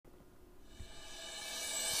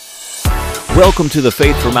Welcome to the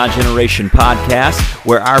Faith for My Generation podcast,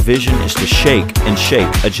 where our vision is to shake and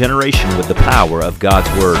shape a generation with the power of God's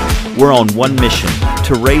Word. We're on one mission,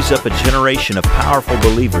 to raise up a generation of powerful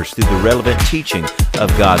believers through the relevant teaching of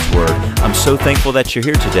God's Word. I'm so thankful that you're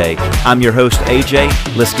here today. I'm your host,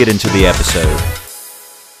 AJ. Let's get into the episode.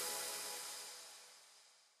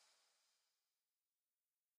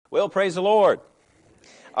 Well, praise the Lord.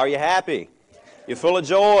 Are you happy? You're full of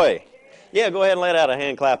joy? Yeah, go ahead and let out a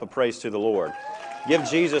hand clap of praise to the Lord. Give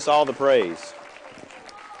Jesus all the praise.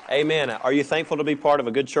 Amen. Are you thankful to be part of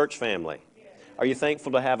a good church family? Are you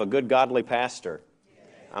thankful to have a good godly pastor?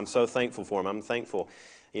 I'm so thankful for him. I'm thankful.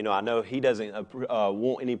 You know, I know he doesn't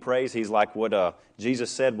want any praise. He's like what Jesus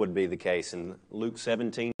said would be the case in Luke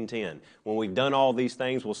 17:10. When we've done all these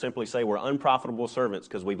things, we'll simply say we're unprofitable servants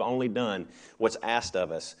because we've only done what's asked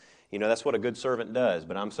of us. You know, that's what a good servant does.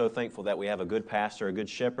 But I'm so thankful that we have a good pastor, a good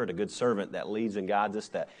shepherd, a good servant that leads and guides us,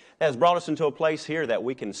 that has brought us into a place here that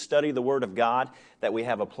we can study the Word of God, that we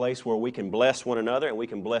have a place where we can bless one another and we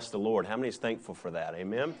can bless the Lord. How many is thankful for that?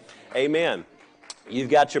 Amen? Amen. You've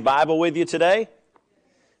got your Bible with you today?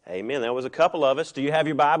 Amen. That was a couple of us. Do you have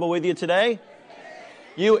your Bible with you today?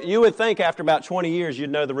 You would think after about 20 years you'd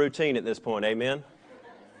know the routine at this point. Amen?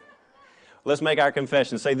 Let's make our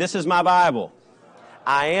confession. Say, this is my Bible.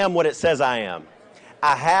 I am what it says I am.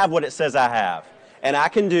 I have what it says I have. And I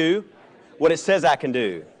can do what it says I can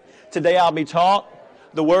do. Today I'll be taught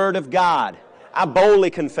the Word of God. I boldly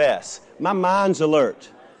confess. My mind's alert.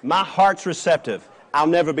 My heart's receptive. I'll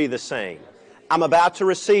never be the same. I'm about to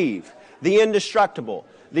receive the indestructible,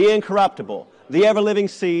 the incorruptible, the ever-living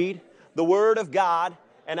seed, the Word of God,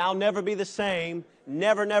 and I'll never be the same.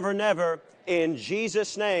 Never, never, never. In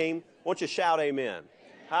Jesus' name, won't you shout amen?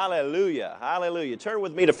 Hallelujah, hallelujah. Turn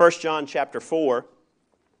with me to 1 John chapter 4.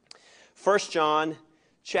 1 John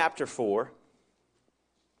chapter 4.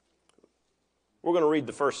 We're going to read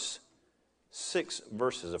the first 6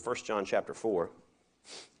 verses of 1 John chapter 4.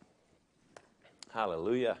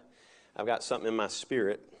 Hallelujah. I've got something in my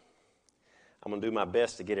spirit. I'm going to do my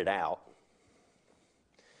best to get it out.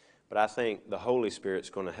 But I think the Holy Spirit's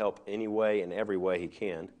going to help any way and every way He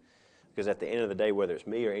can. Because at the end of the day, whether it's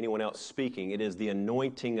me or anyone else speaking, it is the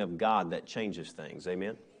anointing of God that changes things.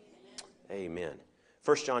 Amen? Amen.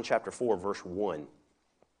 1 John chapter 4, verse 1.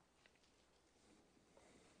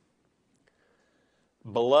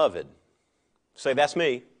 Beloved. Say, that's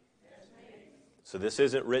me. That's me. So this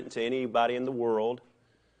isn't written to anybody in the world.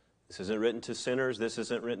 This isn't written to sinners. This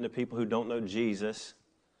isn't written to people who don't know Jesus.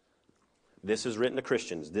 This is written to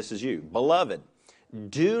Christians. This is you. Beloved,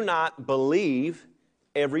 do not believe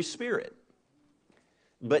every spirit,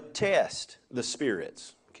 but test the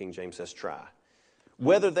spirits. King James says try.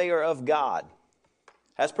 Whether they are of God.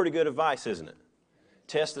 That's pretty good advice, isn't it?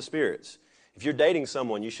 Test the spirits. If you're dating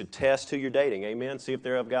someone, you should test who you're dating. Amen? See if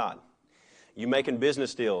they're of God. You making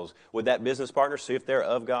business deals with that business partner, see if they're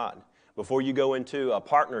of God. Before you go into a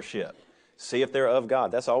partnership, see if they're of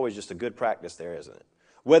God. That's always just a good practice there, isn't it?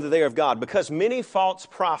 Whether they are of God. Because many false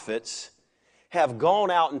prophets have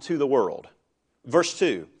gone out into the world. Verse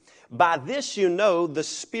 2, by this you know the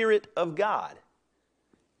Spirit of God.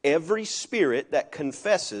 Every spirit that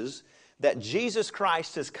confesses that Jesus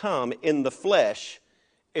Christ has come in the flesh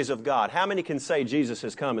is of God. How many can say Jesus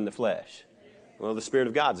has come in the flesh? Well, the Spirit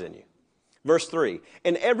of God's in you. Verse 3,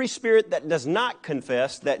 and every spirit that does not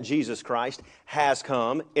confess that Jesus Christ has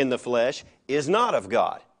come in the flesh is not of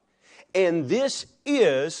God. And this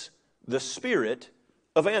is the spirit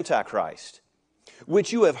of Antichrist,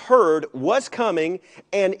 which you have heard was coming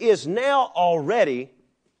and is now already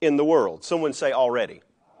in the world. Someone say already.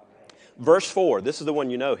 Verse 4, this is the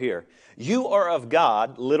one you know here. You are of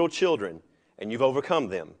God, little children, and you've overcome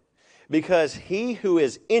them, because he who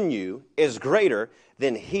is in you is greater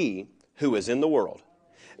than he who is in the world.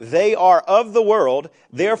 They are of the world,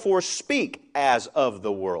 therefore speak as of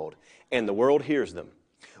the world, and the world hears them.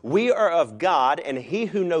 We are of God, and he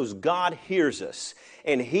who knows God hears us.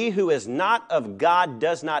 And he who is not of God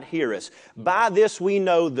does not hear us. By this we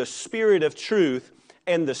know the spirit of truth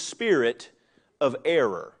and the spirit of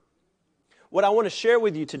error. What I want to share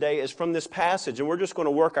with you today is from this passage, and we're just going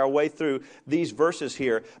to work our way through these verses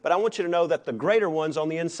here. But I want you to know that the greater one's on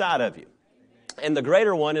the inside of you. And the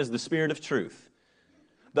greater one is the Spirit of truth.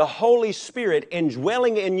 The Holy Spirit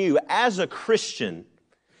indwelling in you as a Christian,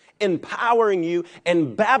 empowering you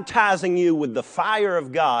and baptizing you with the fire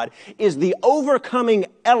of God is the overcoming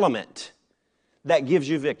element that gives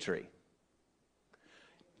you victory.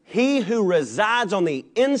 He who resides on the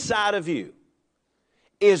inside of you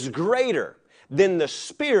is greater than the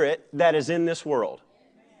spirit that is in this world,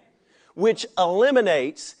 which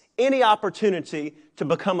eliminates any opportunity to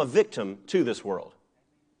become a victim to this world.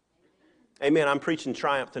 Amen. I'm preaching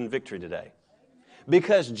triumph and victory today.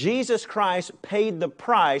 Because Jesus Christ paid the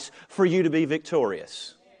price for you to be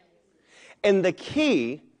victorious. And the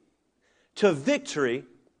key to victory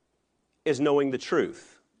is knowing the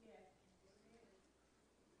truth.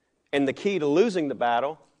 And the key to losing the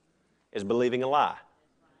battle is believing a lie.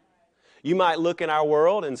 You might look in our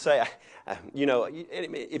world and say, you know,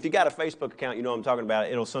 if you got a Facebook account, you know what I'm talking about.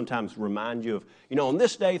 It'll sometimes remind you of, you know, on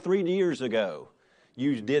this day 3 years ago,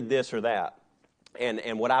 you did this or that.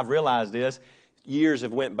 And what I've realized is, years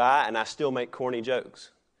have went by and I still make corny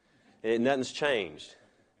jokes. And nothing's changed.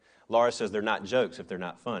 Laura says they're not jokes if they're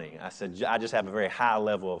not funny. I said, I just have a very high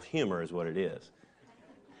level of humor is what it is.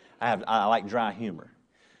 I like dry humor.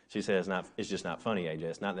 She says, it's just not funny, AJ.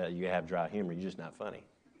 It's not that you have dry humor, you're just not funny.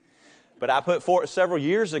 But I put forth several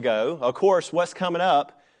years ago, of course, what's coming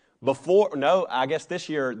up I guess this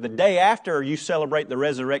year, the day after you celebrate the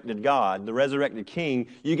resurrected God, the resurrected King,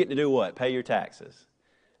 you get to do what? Pay your taxes.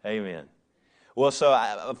 Amen. Well, so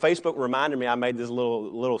Facebook reminded me, I made this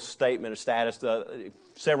little statement of status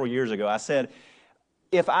several years ago. I said,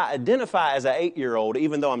 if I identify as an 8-year-old,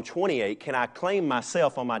 even though I'm 28, can I claim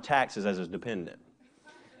myself on my taxes as a dependent?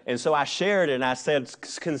 And so I shared it and I said,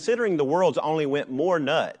 considering the world's only went more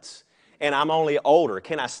nuts and I'm only older,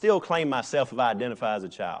 can I still claim myself if I identify as a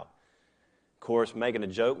child? Of course, making a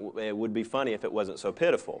joke, it would be funny if it wasn't so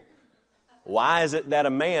pitiful. Why is it that a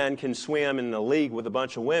man can swim in the league with a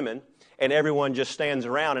bunch of women and everyone just stands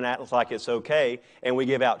around and acts like it's okay, and we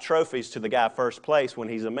give out trophies to the guy first place when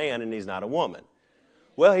he's a man and he's not a woman?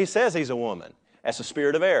 Well, he says he's a woman. That's a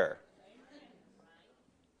spirit of error.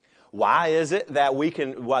 Why is it that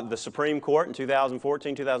the Supreme Court in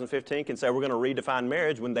 2014, 2015 can say we're going to redefine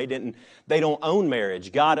marriage when they don't own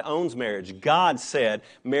marriage? God owns marriage. God said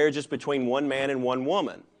marriage is between one man and one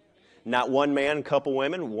woman. Not one man, couple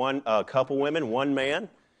women, one man.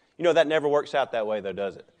 You know, that never works out that way though,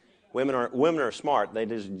 does it? Women are smart. They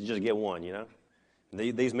just get one, you know.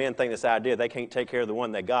 These men think this idea they can't take care of the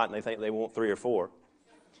one they got and they think they want 3 or 4.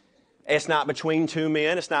 It's not between 2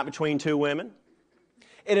 men. It's not between 2 women.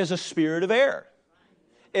 It is a spirit of error.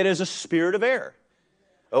 It is a spirit of error.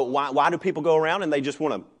 Why do people go around and they just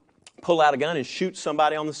want to pull out a gun and shoot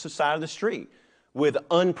somebody on the side of the street with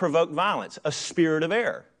unprovoked violence? A spirit of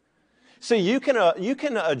error. See, you can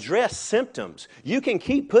address symptoms. You can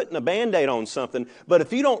keep putting a Band-Aid on something, but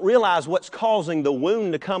if you don't realize what's causing the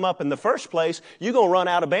wound to come up in the first place, you're going to run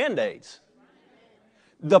out of Band-Aids.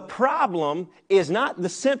 The problem is not the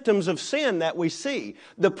symptoms of sin that we see.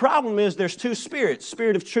 The problem is there's 2 spirits,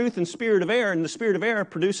 spirit of truth and spirit of error, and the spirit of error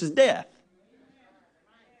produces death.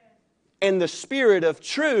 And the spirit of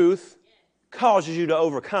truth causes you to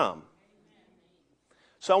overcome.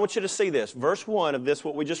 So I want you to see this. Verse 1 of this,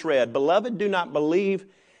 what we just read. Beloved, do not believe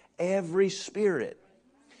every spirit,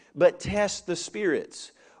 but test the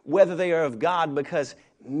spirits, whether they are of God, because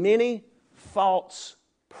many false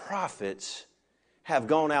prophets have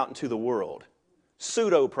gone out into the world.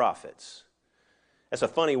 Pseudo-prophets. That's a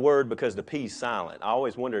funny word because the P's silent. I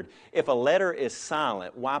always wondered, if a letter is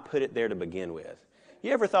silent, why put it there to begin with?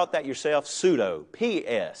 You ever thought that yourself? Pseudo.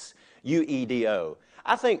 P-S-U-E-D-O.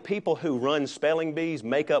 I think people who run spelling bees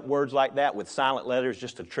make up words like that with silent letters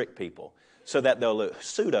just to trick people so that they'll look.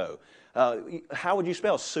 Pseudo. How would you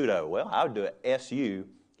spell pseudo? Well, I would do it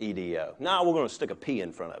S-U-E-D-O. No, we're going to stick a P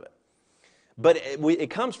in front of it. But it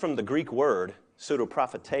comes from the Greek word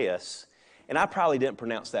pseudo-propheteus, and I probably didn't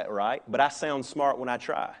pronounce that right, but I sound smart when I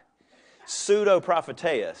try.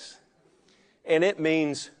 Pseudo-propheteus, and it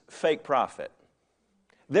means fake prophet.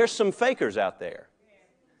 There's some fakers out there.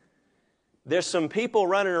 There's some people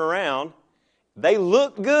running around, they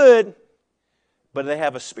look good, but they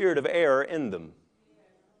have a spirit of error in them.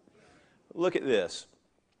 Look at this.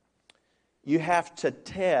 You have to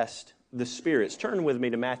test the spirits. Turn with me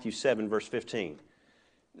to Matthew 7, verse 15.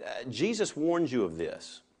 Jesus warns you of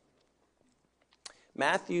this.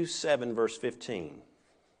 Matthew 7, verse 15.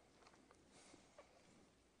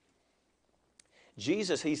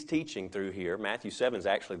 Jesus, he's teaching through here. Matthew 7 is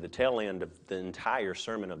actually the tail end of the entire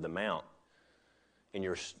Sermon of the Mount. In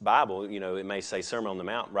your Bible, you know, it may say Sermon on the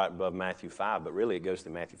Mount right above Matthew 5, but really it goes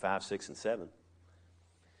through Matthew 5, 6, and 7.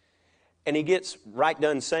 And he gets right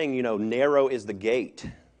done saying, you know, narrow is the gate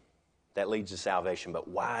that leads to salvation, but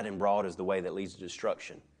wide and broad is the way that leads to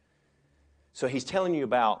destruction. So he's telling you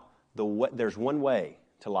about there's one way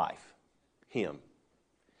to life, Him.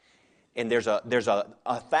 And there's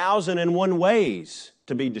 1,001 ways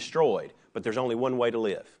to be destroyed, but there's only one way to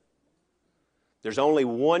live. There's only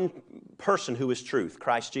one person who is truth,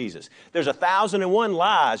 Christ Jesus. There's 1,001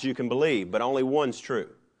 lies you can believe, but only one's true.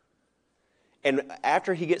 And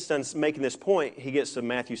after he gets done making this point, he gets to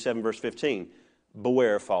Matthew 7, verse 15.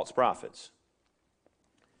 Beware of false prophets.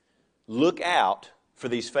 Look out for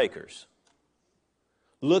these fakers.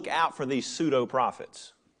 Look out for these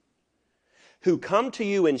pseudo-prophets who come to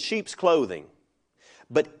you in sheep's clothing,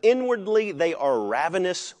 but inwardly they are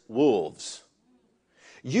ravenous wolves.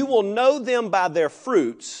 You will know them by their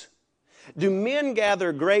fruits. Do men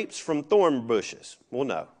gather grapes from thorn bushes? Well,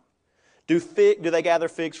 no. Do they gather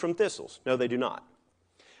figs from thistles? No, they do not.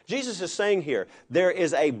 Jesus is saying here,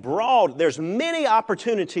 there's many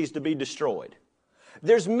opportunities to be destroyed.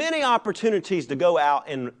 There's many opportunities to go out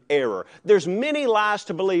in error. There's many lies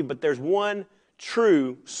to believe, but there's one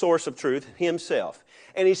true source of truth, Himself.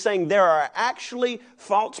 And He's saying there are actually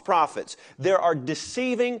false prophets. There are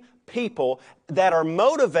deceiving people that are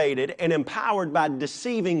motivated and empowered by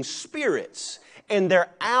deceiving spirits. And they're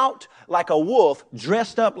out like a wolf,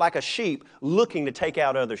 dressed up like a sheep, looking to take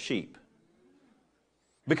out other sheep.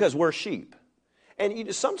 Because we're sheep.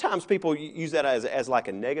 And sometimes people use that as like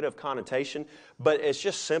a negative connotation, but it's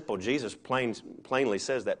just simple. Jesus plainly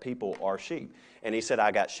says that people are sheep. And He said,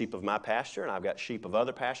 I got sheep of my pasture, and I've got sheep of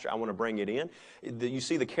other pasture. I want to bring it in. You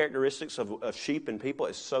see the characteristics of sheep and people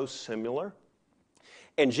is so similar.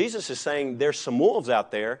 And Jesus is saying there's some wolves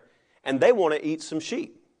out there, and they want to eat some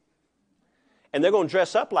sheep. And they're going to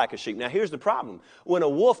dress up like a sheep. Now, here's the problem. When a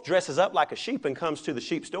wolf dresses up like a sheep and comes to the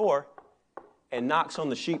sheep's door and knocks on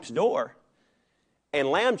the sheep's door, and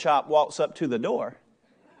Lamb Chop walks up to the door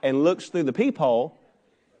and looks through the peephole,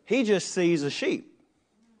 he just sees a sheep.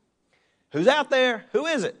 Who's out there? Who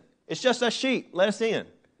is it? It's just a sheep. Let us in.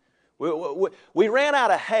 We ran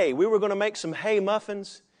out of hay. We were going to make some hay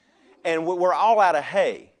muffins, and we're all out of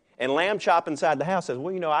hay. And Lamb Chop inside the house says,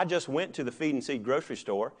 well, I just went to the Feed and Seed grocery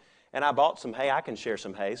store, and I bought some hay. I can share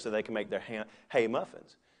some hay so they can make their hay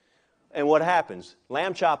muffins. And what happens?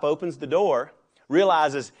 Lamb Chop opens the door,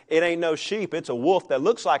 realizes it ain't no sheep, it's a wolf that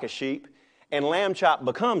looks like a sheep, and Lamb Chop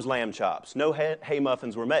becomes Lamb Chops. No hay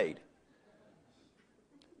muffins were made.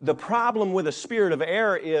 The problem with a spirit of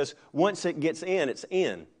error is once it gets in, it's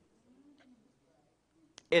in.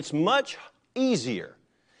 It's much easier.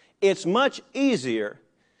 It's much easier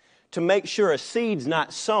to make sure a seed's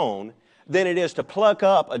not sown than it is to pluck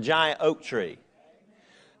up a giant oak tree.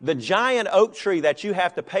 The giant oak tree that you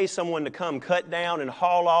have to pay someone to come cut down and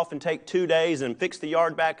haul off and take 2 days and fix the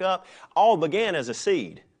yard back up, all began as a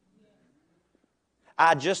seed.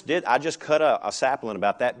 I just cut a sapling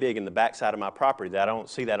about that big in the backside of my property that I don't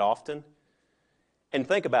see that often. And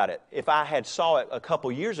think about it. If I had saw it a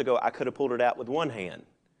couple years ago, I could have pulled it out with one hand.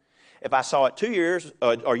 If I saw it 2 years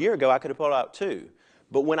or a year ago, I could have pulled it out two.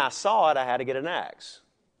 But when I saw it, I had to get an axe.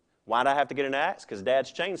 Why did I have to get an axe? Because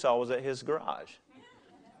Dad's chainsaw was at his garage.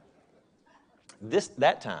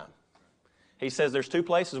 That time. He says there's two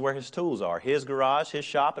places where his tools are. His garage, his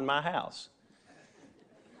shop, and my house.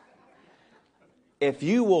 If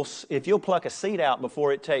you'll pluck a seed out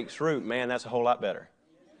before it takes root, man, that's a whole lot better.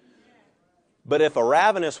 But if a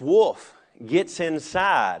ravenous wolf gets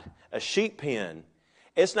inside a sheep pen,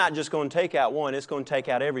 it's not just going to take out one, it's going to take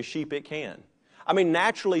out every sheep it can. I mean,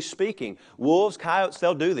 naturally speaking, wolves, coyotes,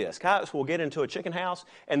 they'll do this. Coyotes will get into a chicken house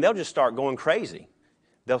and they'll just start going crazy.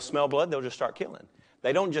 They'll smell blood, they'll just start killing.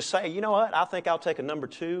 They don't just say, you know what, I think I'll take a number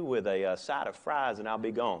 2 with a side of fries and I'll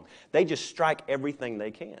be gone. They just strike everything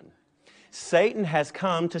they can. Satan has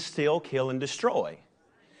come to steal, kill, and destroy.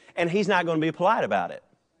 And he's not going to be polite about it.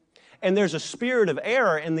 And there's a spirit of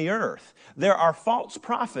error in the earth. There are false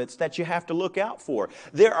prophets that you have to look out for.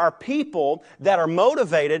 There are people that are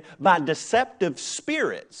motivated by deceptive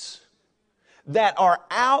spirits that are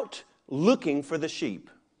out looking for the sheep.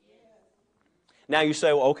 Now you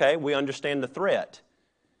say, well, okay, we understand the threat.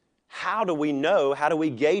 How do we know? How do we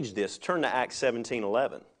gauge this? Turn to Acts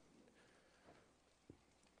 17:11.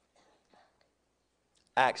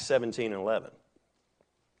 Acts 17:11.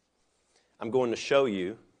 I'm going to show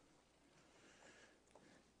you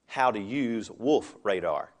how to use wolf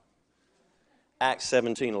radar. Acts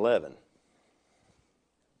 17:11.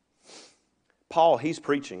 Paul, he's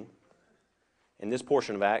preaching. In this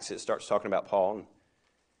portion of Acts, it starts talking about Paul.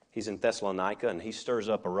 He's in Thessalonica, and he stirs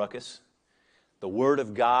up a ruckus. The Word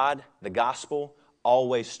of God, the gospel,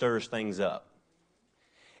 always stirs things up.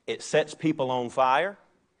 It sets people on fire,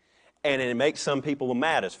 and it makes some people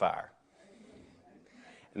mad as fire.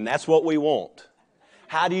 And that's what we want.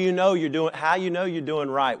 How you know you're doing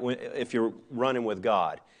right if you're running with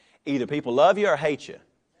God? Either people love you or hate you.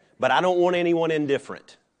 But I don't want anyone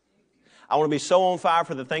indifferent. I want to be so on fire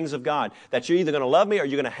for the things of God that you're either going to love me or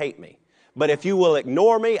you're going to hate me. But if you will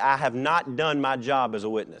ignore me, I have not done my job as a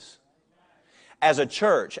witness. As a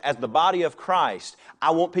church, as the body of Christ,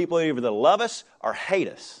 I want people either to love us or hate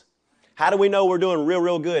us. How do we know we're doing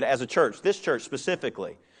real good as a church, this church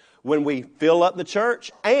specifically? When we fill up the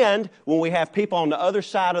church and when we have people on the other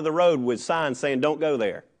side of the road with signs saying, don't go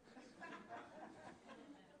there.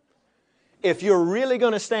 If you're really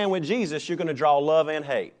going to stand with Jesus, you're going to draw love and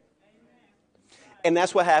hate. And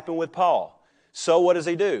that's what happened with Paul. So what does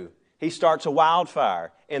he do? He starts a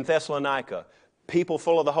wildfire in Thessalonica. People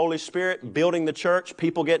full of the Holy Spirit, building the church,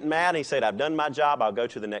 people getting mad. And he said, I've done my job, I'll go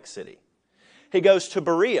to the next city. He goes to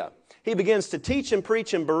Berea. He begins to teach and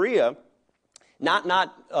preach in Berea,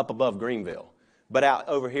 not up above Greenville, but out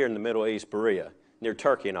over here in the Middle East, Berea, near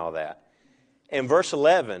Turkey and all that. In verse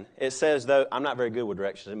 11, it says, though, I'm not very good with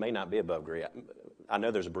directions. It may not be above Berea. I know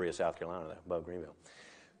there's a Berea, South Carolina, above Greenville.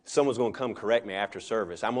 Someone's going to come correct me after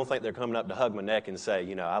service. I'm going to think they're coming up to hug my neck and say,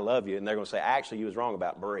 you know, I love you. And they're going to say, actually, you was wrong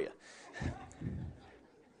about Berea.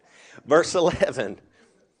 Verse 11,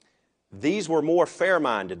 these were more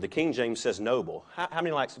fair-minded. The King James says noble. How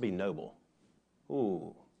many likes to be noble?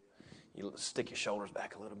 Ooh, you stick your shoulders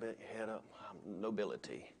back a little bit, your head up.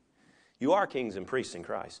 Nobility. You are kings and priests in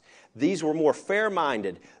Christ. These were more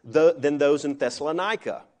fair-minded than those in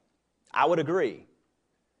Thessalonica. I would agree.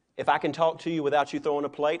 If I can talk to you without you throwing a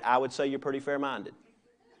plate, I would say you're pretty fair-minded.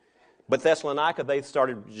 But Thessalonica, they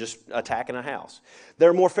started just attacking a house.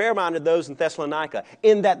 They're more fair-minded, those in Thessalonica,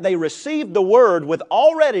 in that they received the word with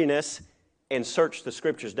all readiness and searched the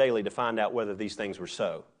Scriptures daily to find out whether these things were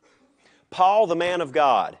so. Paul, the man of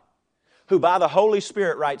God, who by the Holy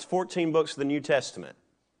Spirit writes 14 books of the New Testament,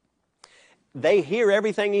 they hear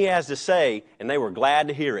everything he has to say, and they were glad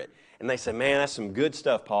to hear it. And they said, man, that's some good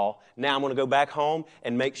stuff, Paul. Now I'm going to go back home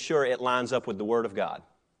and make sure it lines up with the Word of God.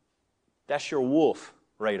 That's your wolf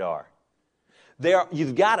radar.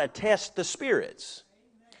 You've got to test the spirits.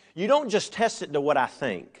 You don't just test it to what I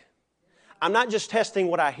think. I'm not just testing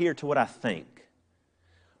what I hear to what I think,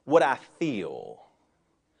 what I feel.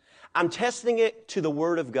 I'm testing it to the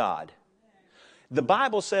Word of God. The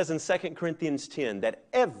Bible says in 2 Corinthians 10 that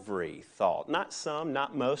every thought, not some,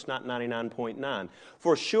 not most, not 99.9,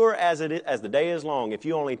 for sure as the day is long, if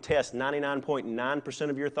you only test 99.9%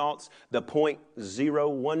 of your thoughts, the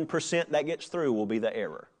 0.01% that gets through will be the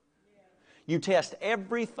error. You test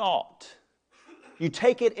every thought. You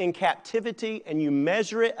take it in captivity and you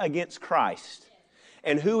measure it against Christ.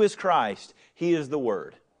 And who is Christ? He is the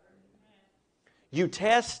Word. You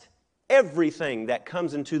test everything that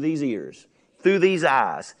comes into these ears, through these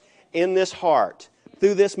eyes, in this heart,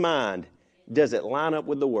 through this mind. Does it line up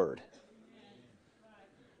with the Word?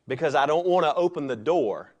 Because I don't want to open the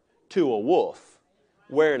door to a wolf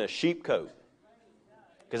wearing a sheep coat.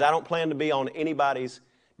 Because I don't plan to be on anybody's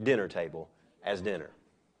dinner table as dinner.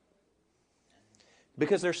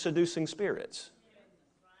 Because they're seducing spirits.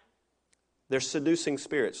 They're seducing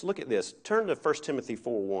spirits. Look at this. Turn to 1 Timothy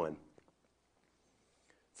 4:1.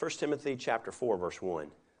 1 Timothy chapter 4, verse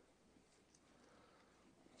 1.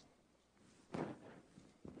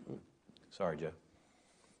 Sorry, Joe.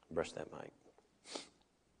 Brush that mic.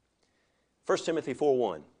 1 Timothy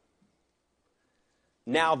 4:1.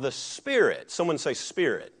 Now the Spirit, someone say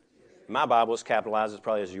Spirit. My Bible is capitalized, it's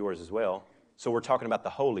probably as yours as well. So we're talking about the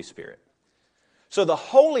Holy Spirit. So the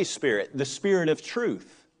Holy Spirit, the Spirit of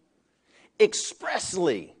truth,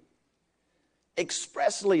 expressly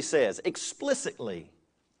says, explicitly,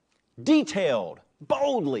 detailed,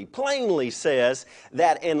 boldly, plainly says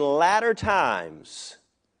that in latter times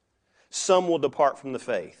some will depart from the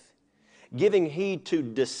faith, giving heed to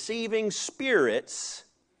deceiving spirits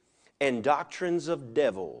and doctrines of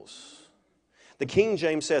devils. The King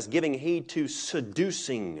James says, giving heed to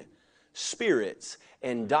seducing spirits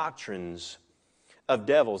and doctrines of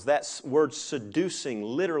devils. That word seducing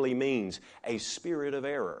literally means a spirit of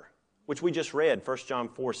error, which we just read, 1 John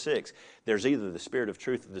 4:6. There's either the spirit of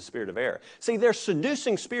truth or the spirit of error. See, there's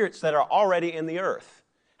seducing spirits that are already in the earth.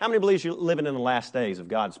 How many believes you're living in the last days of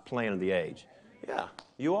God's plan of the age? Yeah,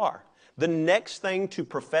 you are. The next thing to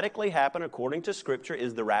prophetically happen according to Scripture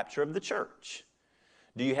is the rapture of the church.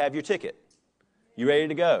 Do you have your ticket? You ready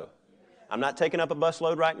to go? I'm not taking up a bus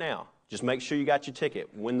load right now. Just make sure you got your ticket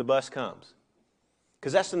when the bus comes.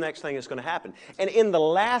 Because that's the next thing that's going to happen. And in the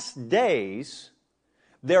last days,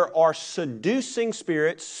 there are seducing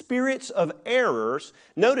spirits, spirits of errors.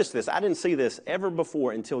 Notice this. I didn't see this ever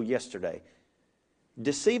before until yesterday.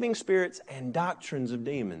 Deceiving spirits and doctrines of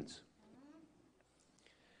demons.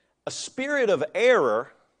 A spirit of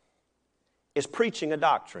error is preaching a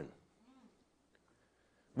doctrine.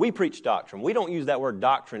 We preach doctrine. We don't use that word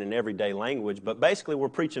doctrine in everyday language, but basically we're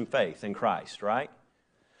preaching faith in Christ, right?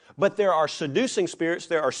 But there are seducing spirits,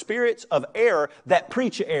 there are spirits of error that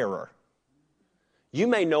preach error. You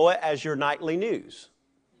may know it as your nightly news.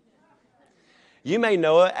 You may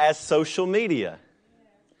know it as social media.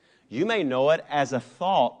 You may know it as a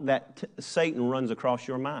thought that Satan runs across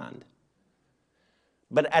your mind.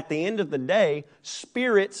 But at the end of the day,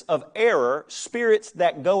 spirits of error, spirits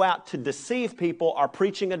that go out to deceive people, are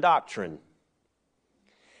preaching a doctrine.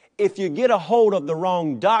 If you get a hold of the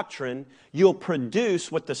wrong doctrine, you'll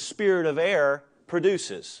produce what the spirit of error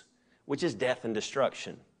produces, which is death and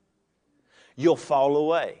destruction. You'll fall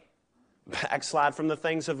away, backslide from the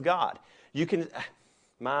things of God. You can,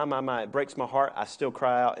 it breaks my heart. I still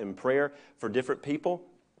cry out in prayer for different people,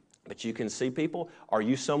 but you can see people. Are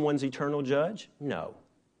you someone's eternal judge? No.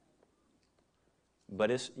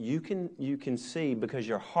 But you can see, because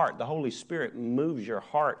your heart, the Holy Spirit moves your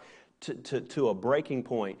heart to a breaking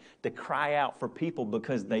point to cry out for people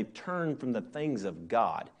because they've turned from the things of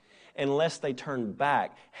God. Unless they turn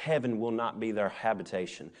back, heaven will not be their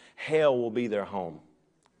habitation. Hell will be their home.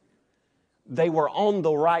 They were on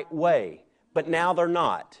the right way, but now they're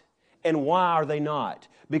not. And why are they not?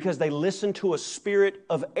 Because they listened to a spirit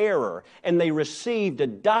of error and they received a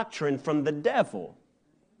doctrine from the devil.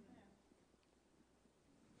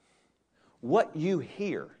 What you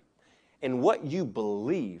hear and what you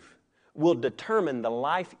believe will determine the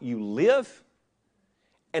life you live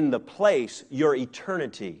and the place your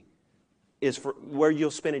eternity is, for where you'll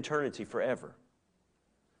spend eternity forever.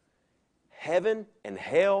 Heaven and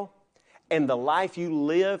hell and the life you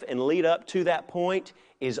live and lead up to that point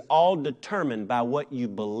is all determined by what you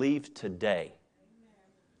believe today.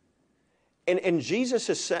 And Jesus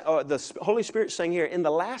is, the Holy Spirit is saying here, in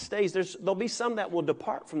the last days, there'll be some that will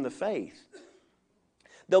depart from the faith.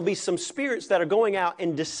 There'll be some spirits that are going out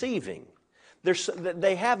and deceiving.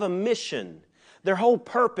 They have a mission. Their whole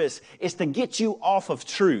purpose is to get you off of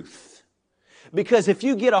truth. Because if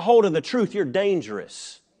you get a hold of the truth, you're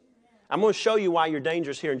dangerous. I'm going to show you why you're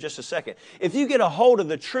dangerous here in just a second. If you get a hold of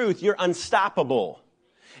the truth, you're unstoppable.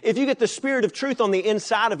 If you get the spirit of truth on the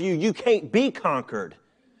inside of you, you can't be conquered.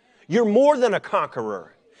 You're more than a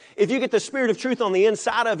conqueror. If you get the spirit of truth on the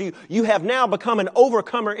inside of you, you have now become an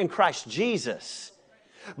overcomer in Christ Jesus.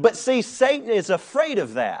 But see, Satan is afraid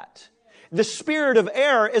of that. The spirit of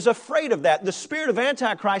error is afraid of that. The spirit of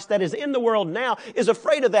Antichrist that is in the world now is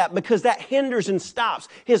afraid of that because that hinders and stops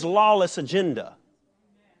his lawless agenda.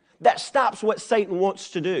 That stops what Satan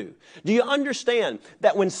wants to do. Do you understand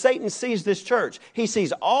that when Satan sees this church, he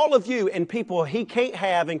sees all of you and people he can't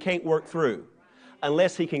have and can't work through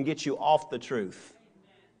unless he can get you off the truth.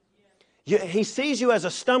 He sees you as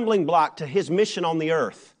a stumbling block to his mission on the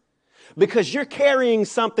earth because you're carrying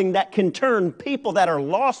something that can turn people that are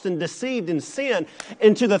lost and deceived in sin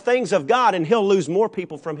into the things of God, and he'll lose more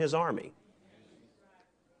people from his army.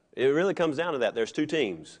 It really comes down to that. There's two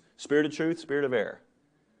teams, spirit of truth, spirit of error.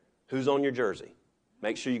 Who's on your jersey?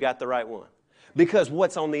 Make sure you got the right one. Because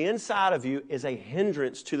what's on the inside of you is a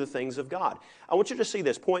hindrance to the things of God. I want you to see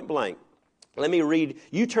this point blank. Let me read.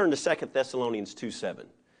 You turn to 2 Thessalonians 2:7.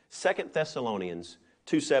 2 Thessalonians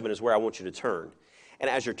 2:7 is where I want you to turn. And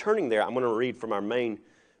as you're turning there, I'm going to read from our main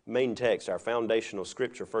text, our foundational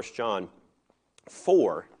scripture, 1 John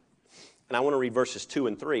 4. And I want to read verses 2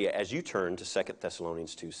 and 3 as you turn to 2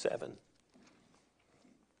 Thessalonians 2:7.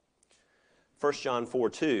 1 John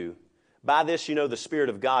 4:2, by this you know the Spirit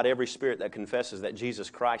of God, every spirit that confesses that Jesus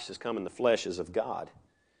Christ has come in the flesh is of God.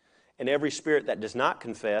 And every spirit that does not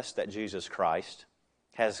confess that Jesus Christ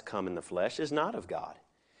has come in the flesh is not of God.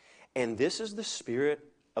 And this is the spirit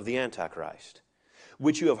of the Antichrist,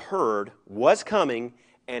 which you have heard was coming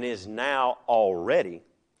and is now already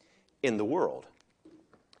in the world.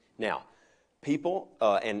 Now, people,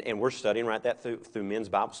 and we're studying right that through men's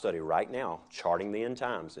Bible study right now, charting the end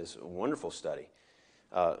times. It's a wonderful study.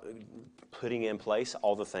 Putting in place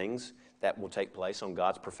all the things that will take place on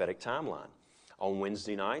God's prophetic timeline. On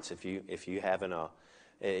Wednesday nights, if you haven't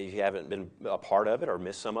been a part of it or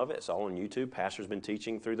missed some of it, it's all on YouTube. Pastor's been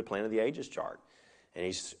teaching through the Plan of the Ages chart. And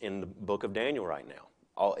he's in the book of Daniel right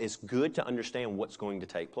now. It's good to understand what's going to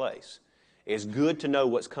take place. It's good to know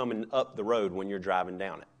what's coming up the road when you're driving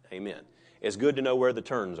down it. Amen. It's good to know where the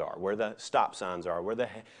turns are, where the stop signs are, where the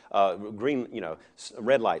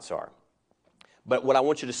red lights are. But what I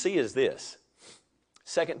want you to see is this.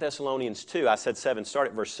 2 Thessalonians 2, I said 7, start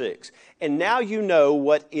at verse 6. And now you know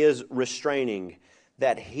what is restraining,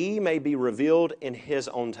 that he may be revealed in his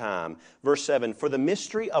own time. Verse 7, for the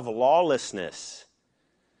mystery of lawlessness,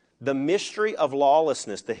 the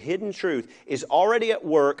hidden truth, is already at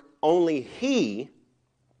work. Only he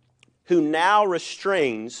who now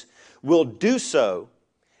restrains will do so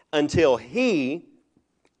until he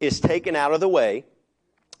is taken out of the way.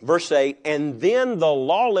 Verse 8, and then the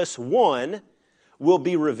lawless one will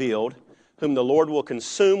be revealed, whom the Lord will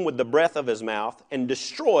consume with the breath of his mouth and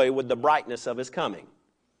destroy with the brightness of his coming.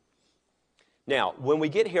 Now, when we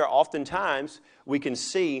get here, oftentimes we can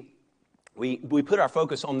see, we put our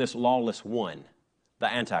focus on this lawless one, the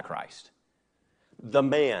Antichrist, the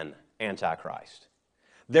man Antichrist.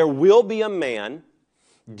 There will be a man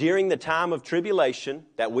during the time of tribulation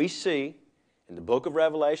that we see in the book of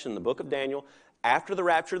Revelation, the book of Daniel. After the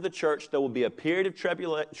rapture of the church, there will be a period of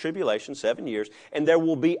tribulation, 7 years, and there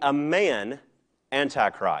will be a man,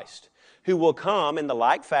 Antichrist, who will come in the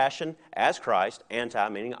like fashion as Christ, anti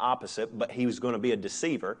meaning opposite, but he's going to be a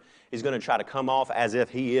deceiver. He's going to try to come off as if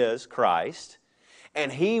he is Christ.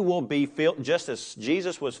 And he will be filled, just as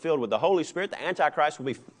Jesus was filled with the Holy Spirit, the Antichrist will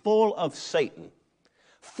be full of Satan,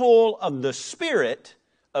 full of the spirit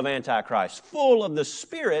of Antichrist, full of the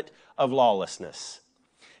spirit of lawlessness.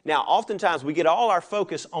 Now, oftentimes we get all our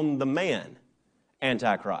focus on the man,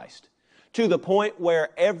 Antichrist, to the point where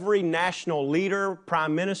every national leader,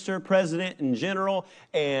 prime minister, president in general,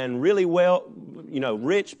 and really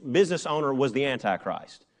rich business owner was the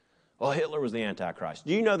Antichrist. Well, Hitler was the Antichrist.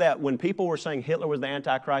 Do you know that when people were saying Hitler was the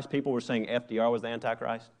Antichrist, people were saying FDR was the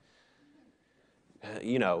Antichrist?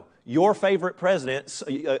 Your favorite president,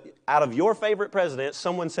 out of your favorite presidents,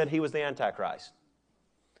 someone said he was the Antichrist.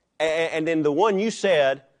 And then the one you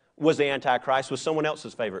said was the Antichrist was someone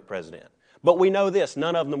else's favorite president. But we know this,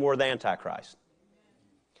 none of them were the Antichrist.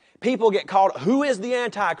 People get called, who is the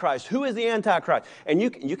Antichrist? Who is the Antichrist? And you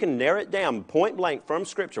can narrow it down point blank from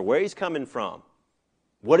Scripture, where he's coming from,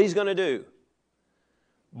 what he's going to do.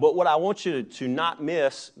 But what I want you to not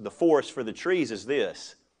miss, the forest for the trees, is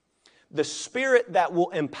this. The spirit that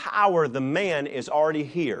will empower the man is already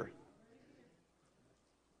here.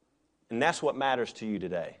 And that's what matters to you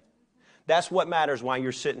today. That's what matters while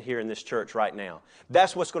you're sitting here in this church right now.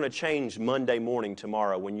 That's what's going to change Monday morning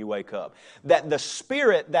tomorrow when you wake up. That the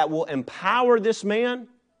spirit that will empower this man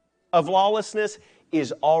of lawlessness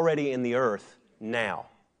is already in the earth now.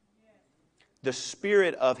 The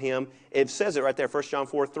spirit of him, it says it right there, 1 John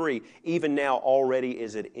 4:3, even now already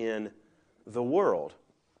is it in the world.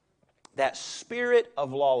 That spirit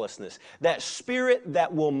of lawlessness, that spirit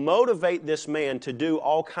that will motivate this man to do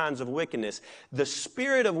all kinds of wickedness, the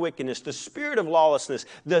spirit of wickedness, the spirit of lawlessness,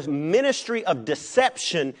 the ministry of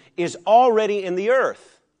deception is already in the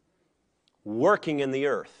earth, working in the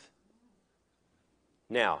earth.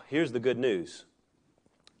 Now, here's the good news.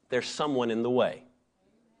 There's someone in the way.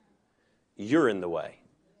 You're in the way.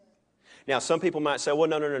 Now, some people might say, well,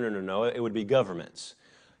 no, it would be governments.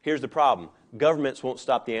 Here's the problem. Governments won't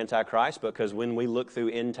stop the Antichrist because when we look through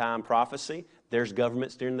end-time prophecy, there's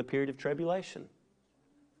governments during the period of tribulation.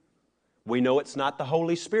 We know it's not the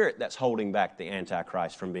Holy Spirit that's holding back the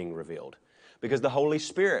Antichrist from being revealed because the Holy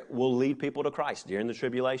Spirit will lead people to Christ during the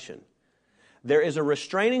tribulation. There is a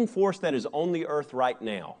restraining force that is on the earth right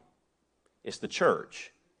now. It's the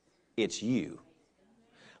church. It's you.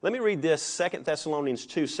 Let me read this, 2 Thessalonians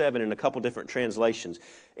 2:7 in a couple different translations.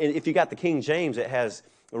 And if you got the King James, it has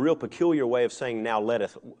a real peculiar way of saying now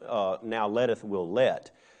letteth will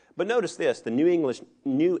let. But notice this, the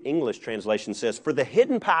New English translation says, for the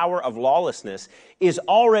hidden power of lawlessness is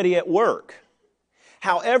already at work.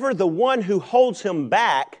 However, the one who holds him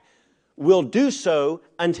back will do so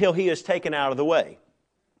until he is taken out of the way.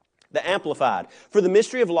 The Amplified, for the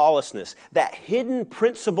mystery of lawlessness, that hidden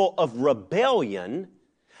principle of rebellion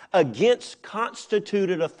against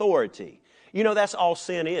constituted authority. You know, that's all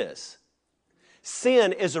sin is.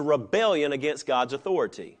 Sin is a rebellion against God's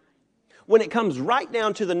authority. When it comes right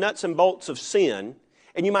down to the nuts and bolts of sin,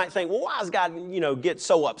 and you might think, well, why does God, get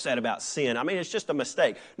so upset about sin? I mean, it's just a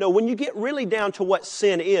mistake. No, when you get really down to what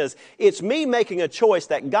sin is, it's me making a choice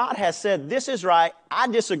that God has said, this is right, I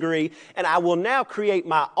disagree, and I will now create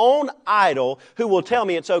my own idol who will tell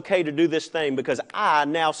me it's okay to do this thing because I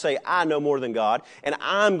now say I know more than God, and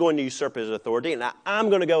I'm going to usurp His authority, and I'm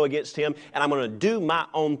going to go against Him, and I'm going to do my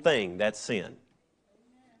own thing. That's sin.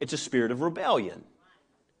 It's a spirit of rebellion.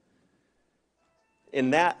 In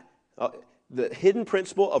that, the hidden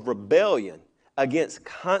principle of rebellion against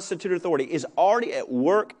constituted authority is already at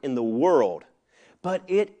work in the world, but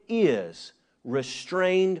it is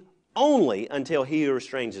restrained only until he who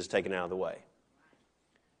restrains is taken out of the way.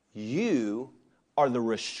 You are the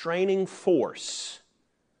restraining force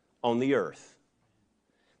on the earth.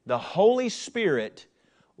 The Holy Spirit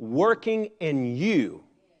working in you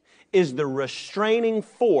is the restraining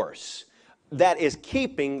force that is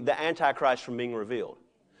keeping the Antichrist from being revealed.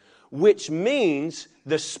 Which means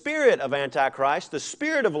the spirit of Antichrist, the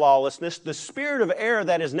spirit of lawlessness, the spirit of error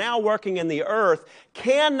that is now working in the earth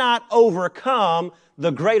cannot overcome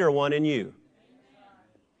the greater one in you.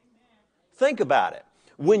 Think about it.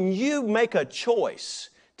 When you make a choice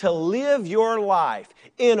to live your life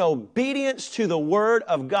in obedience to the Word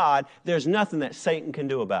of God, there's nothing that Satan can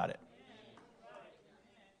do about it.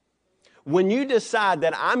 When you decide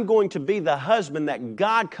that I'm going to be the husband that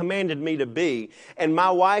God commanded me to be, and my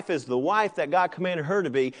wife is the wife that God commanded her to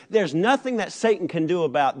be, there's nothing that Satan can do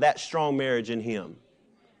about that strong marriage in him,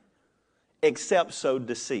 except sow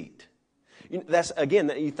deceit. That's,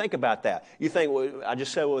 again, you think about that. You think, well, I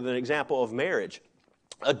just said with an example of marriage.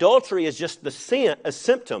 Adultery is just the sin, a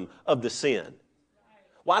symptom of the sin.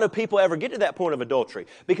 Why do people ever get to that point of adultery?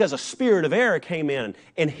 Because a spirit of error came in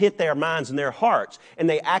and hit their minds and their hearts, and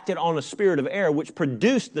they acted on a spirit of error which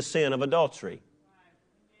produced the sin of adultery.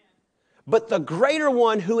 But the greater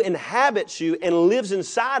one who inhabits you and lives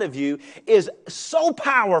inside of you is so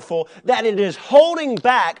powerful that it is holding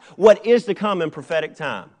back what is to come in prophetic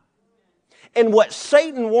time. And what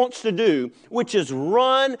Satan wants to do, which is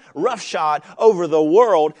run roughshod over the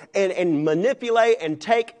world and manipulate and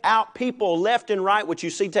take out people left and right, which you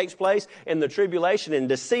see takes place in the tribulation, and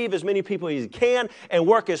deceive as many people as he can and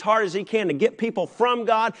work as hard as he can to get people from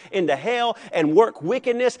God into hell and work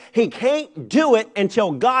wickedness. He can't do it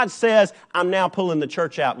until God says, I'm now pulling the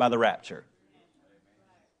church out by the rapture.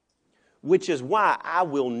 Which is why I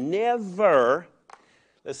will never,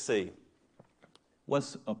 let's see,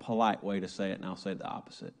 what's a polite way to say it, and I'll say the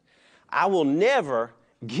opposite. I will never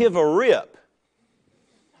give a rip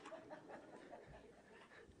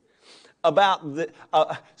about the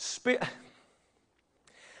spirit.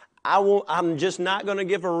 I'm just not going to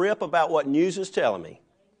give a rip about what news is telling me.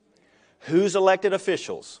 Who's elected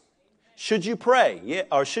officials? Should you pray? Yeah,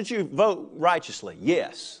 or should you vote righteously?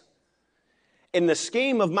 Yes. In the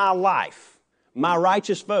scheme of my life, my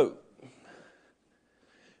righteous vote.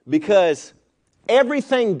 Because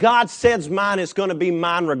everything God says mine is going to be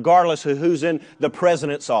mine regardless of who's in the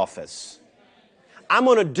president's office. I'm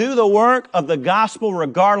going to do the work of the gospel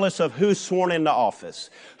regardless of who's sworn into office,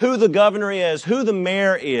 who the governor is, who the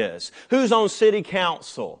mayor is, who's on city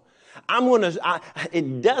council.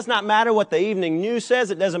 It does not matter what the evening news says.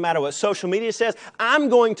 It doesn't matter what social media says. I'm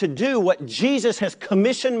going to do what Jesus has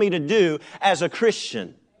commissioned me to do as a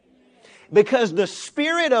Christian. Because the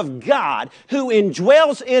Spirit of God who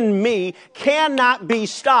indwells in me cannot be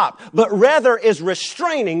stopped, but rather is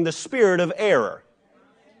restraining the spirit of error.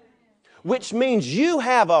 Which means you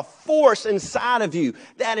have a force inside of you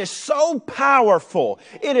that is so powerful,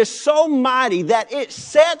 it is so mighty that it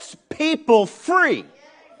sets people free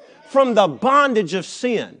from the bondage of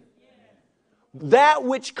sin. That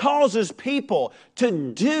which causes people to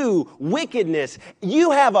do wickedness.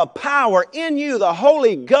 You have a power in you, the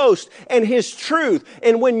Holy Ghost and His truth.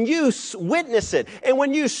 And when you witness it, and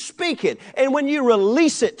when you speak it, and when you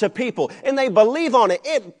release it to people, and they believe on it,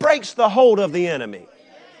 it breaks the hold of the enemy.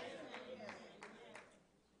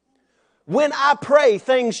 When I pray,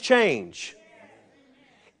 things change.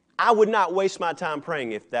 I would not waste my time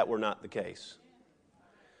praying if that were not the case.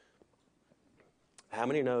 How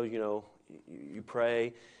many know, you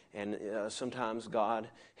pray, and sometimes God,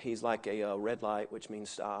 He's like a red light, which means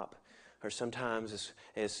stop. Or sometimes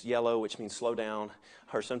it's yellow, which means slow down.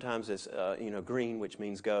 Or sometimes it's green, which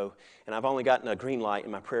means go. And I've only gotten a green light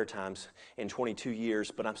in my prayer times in 22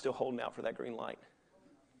 years, but I'm still holding out for that green light.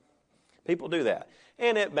 People do that.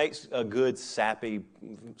 And it makes a good, sappy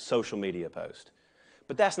social media post.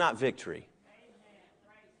 But that's not victory.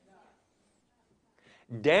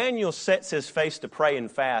 Daniel sets his face to pray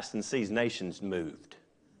and fast and sees nations moved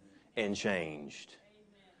and changed.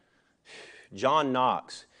 John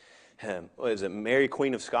Knox, Mary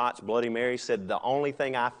Queen of Scots, Bloody Mary, said, the only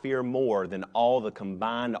thing I fear more than all the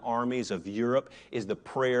combined armies of Europe is the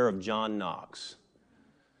prayer of John Knox.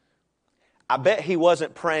 I bet he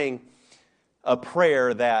wasn't praying a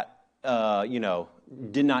prayer that,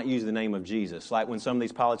 did not use the name of Jesus. Like when some of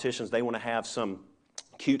these politicians, they want to have some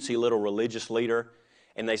cutesy little religious leader,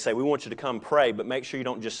 and they say, we want you to come pray, but make sure you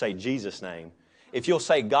don't just say Jesus' name. If you'll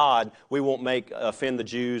say God, we won't offend the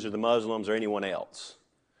Jews or the Muslims or anyone else.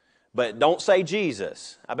 But don't say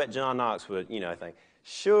Jesus. I bet John Knox would, think,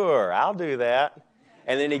 sure, I'll do that.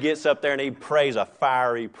 And then he gets up there and he prays a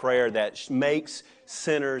fiery prayer that makes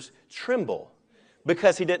sinners tremble.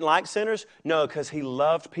 Because he didn't like sinners? No, because he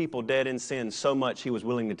loved people dead in sin so much he was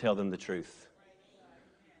willing to tell them the truth.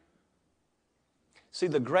 See,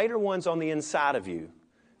 the greater one's on the inside of you.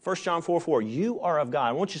 1 John 4:4, you are of God.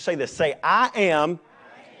 I want you to say this. Say, I am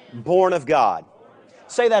born of God.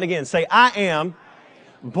 Say that again. Say, I am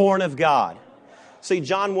born of God. See,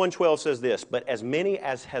 John 1:12 says this, but as many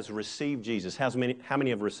as has received Jesus, how many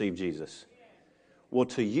have received Jesus? Well,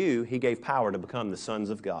 to you, He gave power to become the sons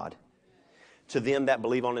of God. to them that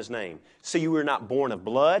believe on his name. See, you were not born of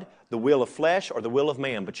blood, the will of flesh, or the will of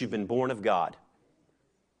man, but you've been born of God.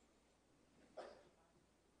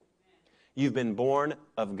 You've been born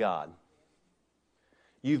of God.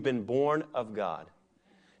 You've been born of God.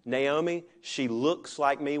 Naomi, she looks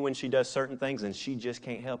like me when she does certain things, and she just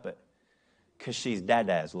can't help it because she's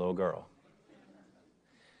Dada's little girl.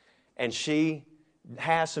 And she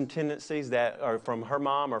has some tendencies that are from her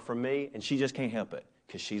mom or from me, and she just can't help it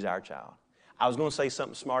because she's our child. I was going to say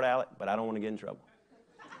something smart, Alec, but I don't want to get in trouble.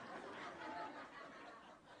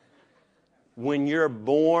 When you're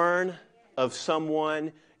born of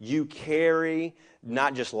someone, you carry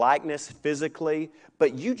not just likeness physically,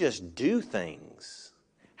 but you just do things.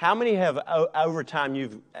 How many have, over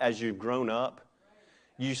time, as you've grown up,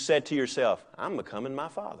 you said to yourself, I'm becoming my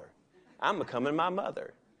father. I'm becoming my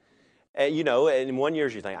mother. And, you know, and in 1 year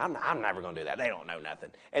you think, I'm never going to do that. They don't know nothing.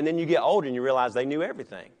 And then you get older and you realize they knew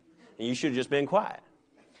everything. And you should have just been quiet.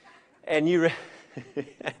 And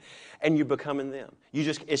and you're becoming them.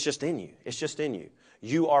 It's just in you. It's just in you.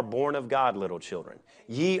 You are born of God, little children.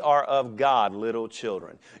 Ye are of God, little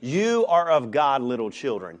children. You are of God, little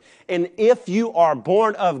children. And if you are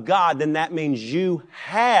born of God, then that means you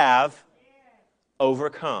have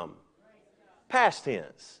overcome. Past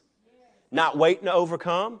tense. Not waiting to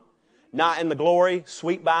overcome. Not in the glory,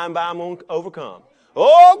 sweet by and by I'm going to overcome.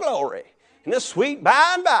 Oh, glory. In the sweet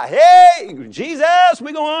by and by. Hey, Jesus,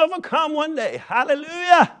 we're going to overcome one day.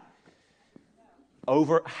 Hallelujah.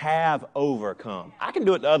 Have overcome. I can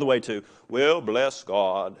do it the other way too. Well, bless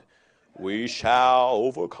God, we shall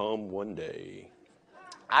overcome one day.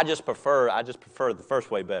 I just prefer the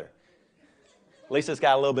first way better. At least it's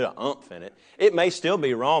got a little bit of umph in it. It may still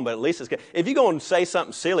be wrong, but at least it's got, if you're going to say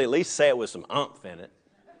something silly, at least say it with some umph in it.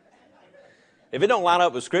 If it don't line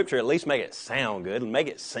up with Scripture, at least make it sound good and make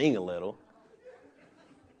it sing a little.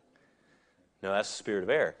 No, that's the spirit of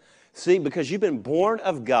error. See, because you've been born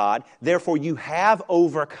of God, therefore you have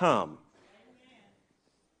overcome.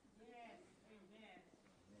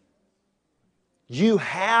 You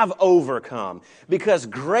have overcome. Because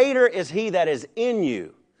greater is He that is in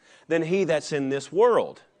you than he that's in this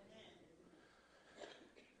world.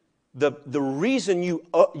 The reason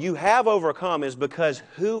you have overcome is because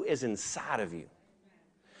who is inside of you?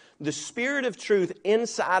 The Spirit of truth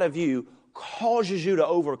inside of you causes you to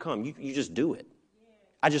overcome. You just do it.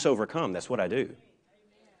 I just overcome. That's what I do.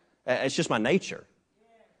 It's just my nature.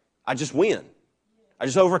 I just win. I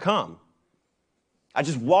just overcome. I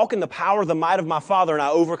just walk in the power of the might of my Father and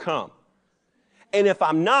I overcome. And if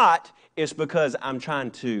I'm not, it's because I'm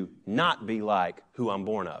trying to not be like who I'm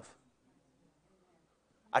born of.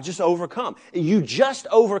 I just overcome. You just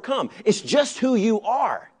overcome. It's just who you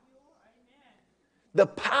are. The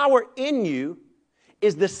power in you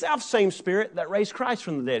is the self-same Spirit that raised Christ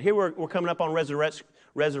from the dead. Here we're coming up on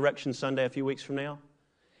Resurrection Sunday a few weeks from now.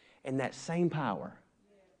 And that same power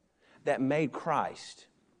that made Christ,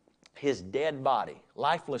 His dead body,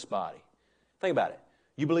 lifeless body. Think about it.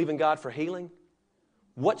 You believe in God for healing?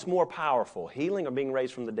 What's more powerful, healing or being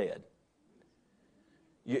raised from the dead?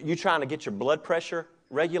 You trying to get your blood pressure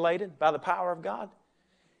regulated by the power of God?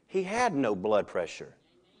 He had no blood pressure.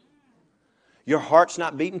 Your heart's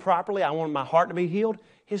not beating properly. I want my heart to be healed.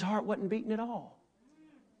 His heart wasn't beating at all.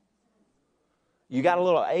 You got a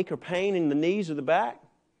little ache or pain in the knees or the back?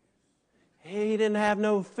 He didn't have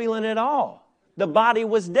no feeling at all. The body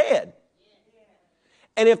was dead.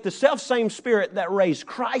 And if the self-same Spirit that raised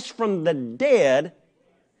Christ from the dead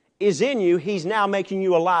is in you, He's now making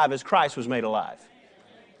you alive as Christ was made alive.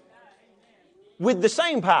 With the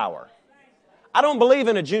same power. I don't believe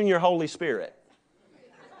in a junior Holy Spirit.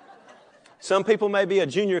 Some people may be a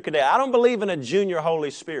junior cadet. I don't believe in a junior Holy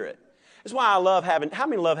Spirit. That's why I love how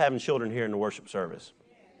many love having children here in the worship service?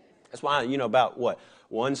 That's why, about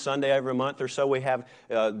one Sunday every month or so we have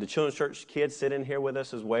the children's church kids sit in here with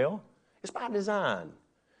us as well. It's by design.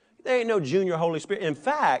 There ain't no junior Holy Spirit. In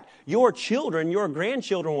fact, your children, your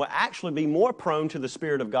grandchildren will actually be more prone to the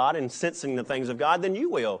Spirit of God and sensing the things of God than you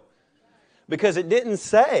will. Because it didn't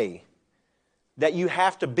say that you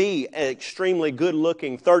have to be an extremely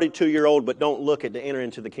good-looking 32-year-old but don't look it to enter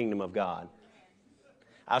into the kingdom of God.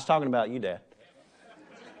 I was talking about you, Dad.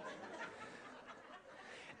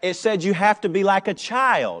 It said you have to be like a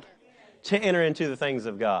child to enter into the things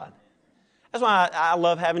of God. That's why I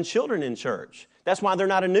love having children in church. That's why they're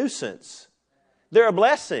not a nuisance. They're a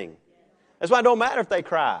blessing. That's why it don't matter if they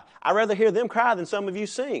cry. I'd rather hear them cry than some of you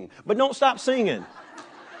sing. But don't stop singing.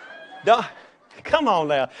 Come on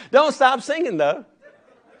now. Don't stop singing, though.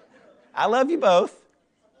 I love you both.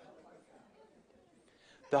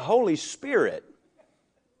 The Holy Spirit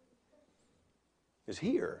is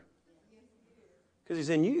here. Because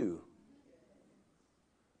He's in you.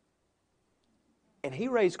 And He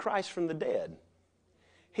raised Christ from the dead.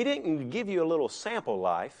 He didn't give you a little sample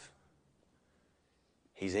life.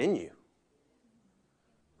 He's in you.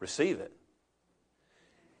 Receive it.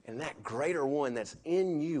 And that greater one that's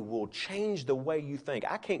in you will change the way you think.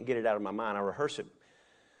 I can't get it out of my mind. I rehearse it,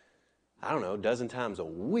 I don't know, a dozen times a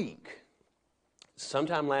week.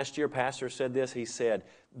 Sometime last year, Pastor said this. He said,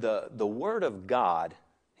 the Word of God,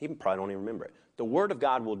 he probably don't even remember it, the Word of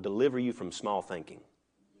God will deliver you from small thinking.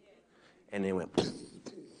 And then went,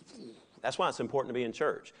 that's why it's important to be in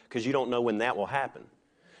church, because you don't know when that will happen.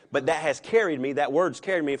 But that has carried me, that word's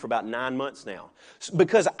carried me for about 9 months now.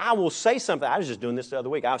 Because I will say something. I was just doing this the other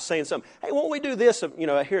week. I was saying something. Hey, won't we do this,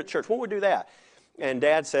 here at church? Won't we do that? And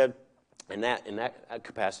Dad said, in that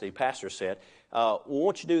capacity, Pastor said, well,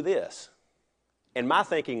 won't you do this? And my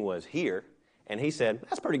thinking was here. And he said,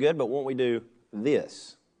 that's pretty good, but won't we do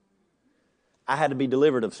this? I had to be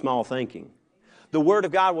delivered of small thinking. The Word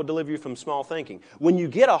of God will deliver you from small thinking. When you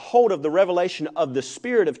get a hold of the revelation of the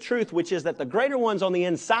Spirit of truth, which is that the greater one's on the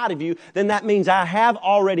inside of you, then that means I have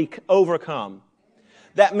already overcome.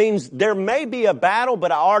 That means there may be a battle,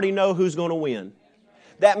 but I already know who's going to win.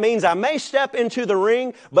 That means I may step into the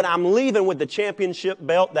ring, but I'm leaving with the championship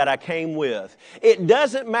belt that I came with. It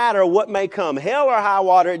doesn't matter what may come, hell or high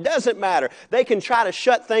water, it doesn't matter. They can try to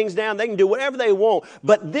shut things down, they can do whatever they want,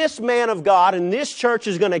 but this man of God and this church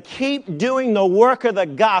is going to keep doing the work of the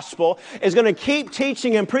gospel, is going to keep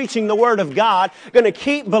teaching and preaching the Word of God, going to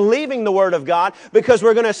keep believing the Word of God, because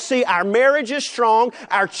we're going to see our marriage is strong,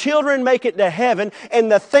 our children make it to heaven,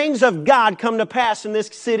 and the things of God come to pass in this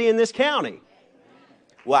city and this county.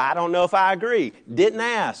 Well, I don't know if I agree. Didn't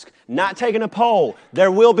ask. Not taking a poll.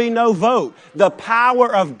 There will be no vote. The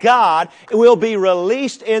power of God will be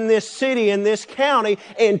released in this city, in this county,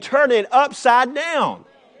 and turn it upside down.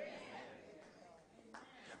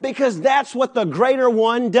 Because that's what the greater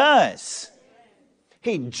one does.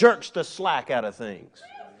 He jerks the slack out of things.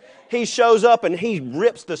 He shows up and he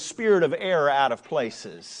rips the spirit of error out of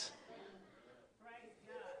places.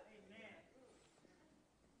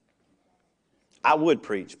 I would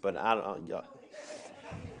preach, but I don't.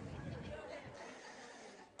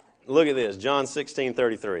 Look at this, John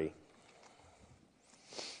 16:33.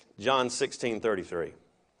 John 16:33.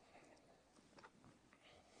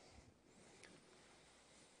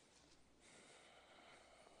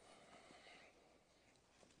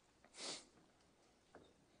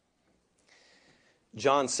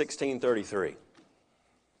 John 16:33.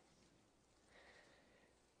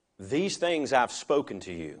 These things I've spoken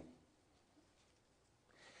to you,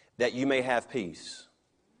 that you may have peace.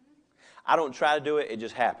 I don't try to do it, it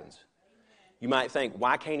just happens. You might think,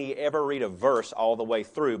 why can't he ever read a verse all the way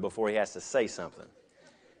through before he has to say something?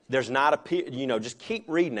 There's not just keep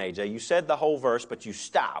reading, AJ. You said the whole verse, but you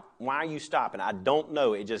stop. Why are you stopping? I don't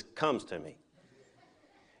know, it just comes to me.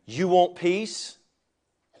 You want peace?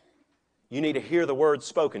 You need to hear the words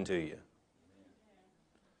spoken to you.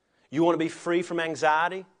 You want to be free from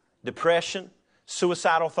anxiety, depression,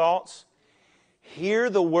 suicidal thoughts? Hear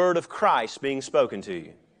the word of Christ being spoken to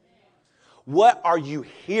you. What are you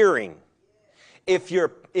hearing? If your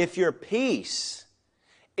peace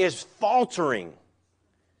is faltering,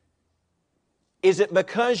 is it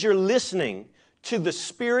because you're listening to the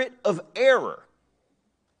spirit of error?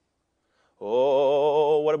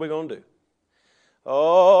 Oh, what are we going to do?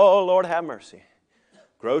 Oh, Lord, have mercy.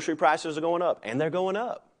 Grocery prices are going up, and they're going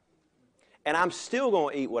up. And I'm still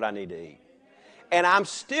going to eat what I need to eat. And I'm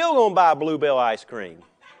still going to buy Bluebell ice cream,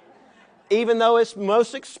 even though it's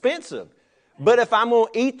most expensive. But if I'm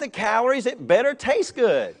going to eat the calories, it better taste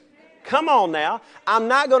good. Come on now. I'm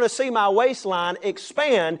not going to see my waistline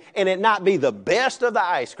expand and it not be the best of the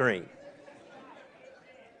ice cream.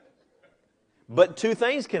 But two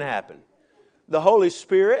things can happen. The Holy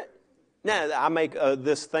Spirit. Now, I make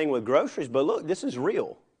this thing with groceries, but look, this is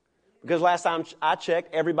real. Because last time I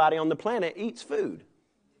checked, everybody on the planet eats food.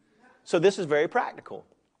 So this is very practical.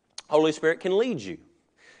 Holy Spirit can lead you.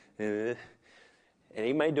 And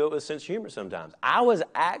He may do it with a sense of humor sometimes. I was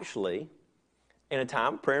actually in a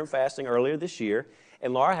time of prayer and fasting earlier this year,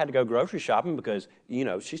 and Laura had to go grocery shopping because,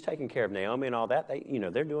 she's taking care of Naomi and all that.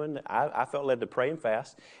 They're doing, I felt led to pray and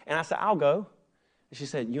fast. And I said, I'll go. And she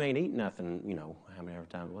said, you ain't eating nothing, how many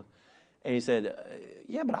times it was. And he said,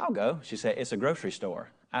 yeah, but I'll go. She said, it's a grocery store.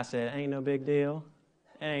 I said, ain't no big deal.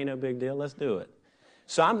 Ain't no big deal. Let's do it.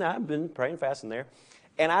 So I've been praying and fasting there.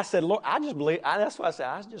 And I said, Lord, that's why I said,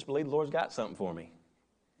 I just believe the Lord's got something for me.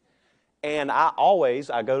 And I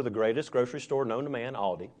go to the greatest grocery store known to man,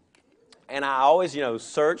 Aldi. And I always,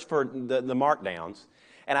 search for the markdowns.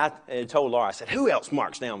 And I told Laura, I said, who else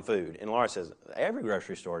marks down food? And Laura says, every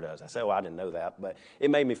grocery store does. I said, well, I didn't know that. But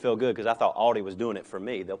it made me feel good because I thought Aldi was doing it for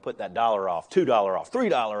me. They'll put that $1 off, $2 off,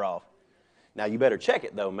 $3 off. Now, you better check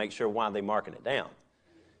it, though. Make sure why they're marking it down.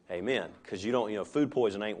 Amen. Because food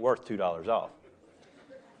poison ain't worth $2 off.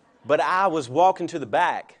 But I was walking to the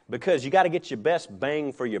back because you got to get your best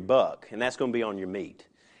bang for your buck, and that's going to be on your meat.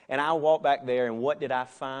 And I walked back there, and what did I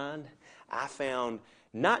find? I found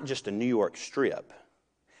not just a New York strip.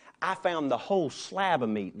 I found the whole slab of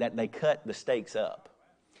meat that they cut the steaks up.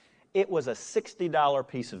 It was a $60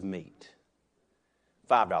 piece of meat.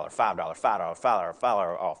 $5, $5, $5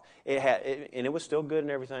 off. And it was still good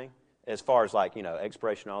and everything, as far as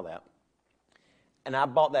expiration and all that. And I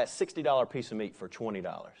bought that $60 piece of meat for $20.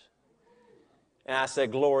 And I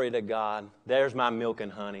said, glory to God. There's my milk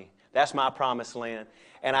and honey. That's my promised land.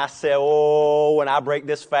 And I said, oh, when I break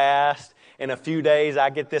this fast, in a few days I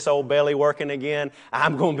get this old belly working again,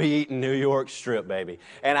 I'm going to be eating New York strip, baby.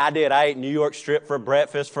 And I did. I ate New York strip for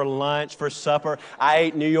breakfast, for lunch, for supper. I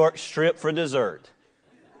ate New York strip for dessert.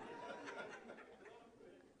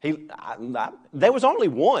 There was only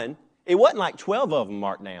one. It wasn't like 12 of them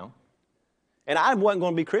marked down. And I wasn't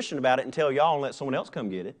going to be Christian about it and tell y'all and let someone else come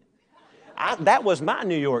get it. That was my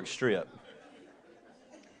New York strip.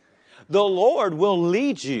 The Lord will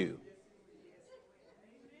lead you.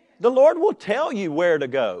 The Lord will tell you where to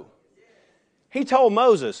go. He told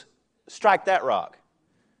Moses, strike that rock.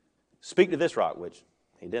 Speak to this rock, which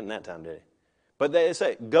he didn't that time, did he? But they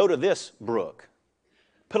say, go to this brook.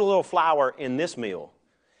 Put a little flour in this meal.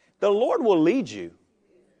 The Lord will lead you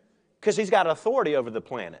because He's got authority over the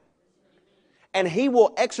planet. And He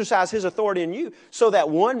will exercise His authority in you so that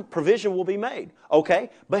one provision will be made. Okay?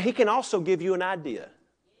 But He can also give you an idea.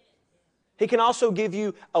 He can also give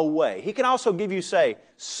you a way. He can also give you, say,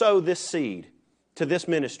 sow this seed to this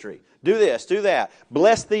ministry. Do this, do that.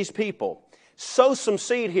 Bless these people. Sow some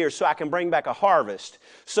seed here so I can bring back a harvest.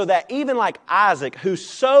 So that even like Isaac, who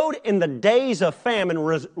sowed in the days of famine,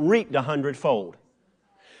 reaped 100-fold.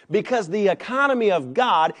 Because the economy of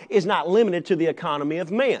God is not limited to the economy of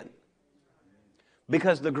man.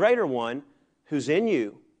 Because the greater one who's in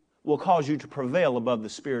you will cause you to prevail above the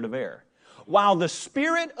spirit of error. While the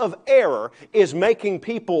spirit of error is making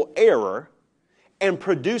people error and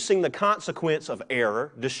producing the consequence of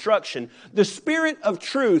error, destruction, the spirit of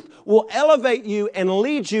truth will elevate you and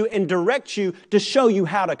lead you and direct you to show you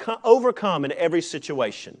how to overcome in every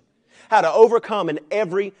situation, how to overcome in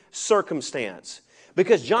every circumstance.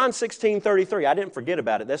 Because John 16:33, I didn't forget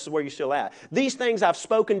about it. This is where you're still at. These things I've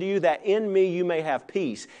spoken to you that in me you may have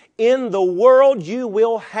peace. In the world you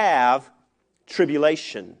will have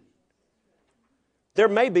tribulation. There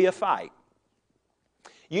may be a fight.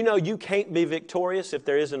 You know you can't be victorious if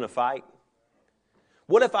there isn't a fight.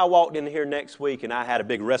 What if I walked in here next week and I had a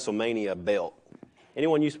big WrestleMania belt?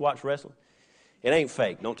 Anyone used to watch wrestling? It ain't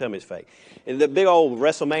fake. Don't tell me it's fake. The big old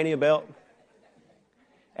WrestleMania belt.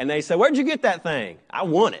 And they say, where'd you get that thing? I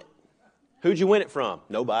won it. Who'd you win it from?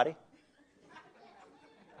 Nobody.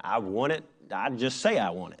 I won it. I just say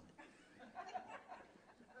I won it.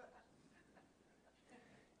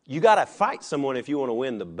 You got to fight someone if you want to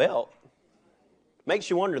win the belt. Makes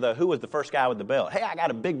you wonder, though, who was the first guy with the belt? Hey, I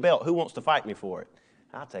got a big belt. Who wants to fight me for it?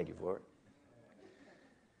 I'll take you for it.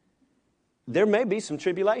 There may be some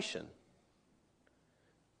tribulation.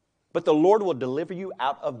 But the Lord will deliver you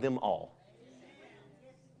out of them all.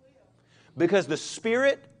 Because the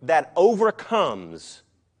spirit that overcomes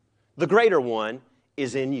the greater one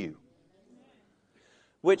is in you.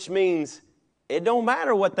 Which means it don't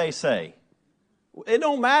matter what they say. It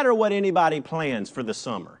don't matter what anybody plans for the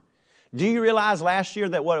summer. Do you realize last year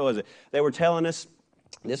that, what was it? They were telling us,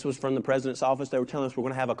 this was from the president's office, they were telling us we're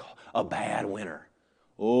going to have a bad winter.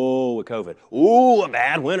 Oh, with COVID. Oh, a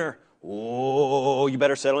bad winter. Oh, you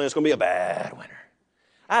better settle in. It's going to be a bad winter.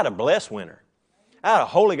 I had a blessed winter. I had a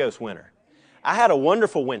Holy Ghost winter. I had a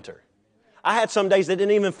wonderful winter. I had some days that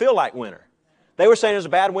didn't even feel like winter. They were saying it was a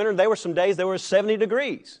bad winter. There were some days there were 70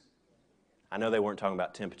 degrees. I know they weren't talking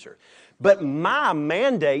about temperature. But my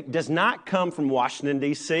mandate does not come from Washington,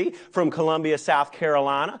 D.C., from Columbia, South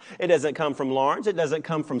Carolina. It doesn't come from Lawrence. It doesn't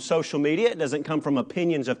come from social media. It doesn't come from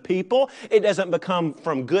opinions of people. It doesn't come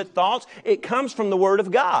from good thoughts. It comes from the Word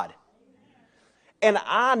of God. And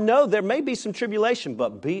I know there may be some tribulation,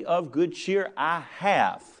 but be of good cheer. I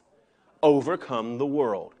have overcome the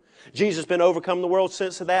world. Jesus has been overcome the world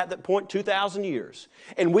since that point, 2,000 years.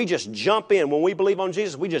 And we just jump in. When we believe on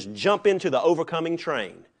Jesus, we just jump into the overcoming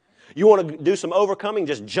train. You want to do some overcoming?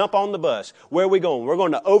 Just jump on the bus. Where are we going? We're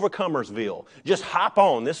going to Overcomersville. Just hop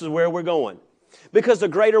on. This is where we're going. Because the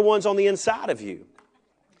greater one's on the inside of you.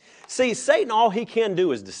 See, Satan, all he can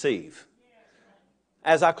do is deceive.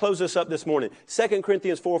 As I close this up this morning, 2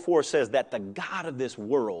 Corinthians 4:4 says that the God of this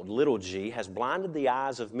world, little g, has blinded the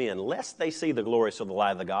eyes of men, lest they see the glories of the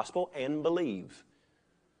light of the gospel and believe.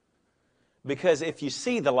 Because if you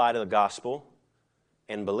see the light of the gospel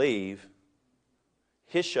and believe,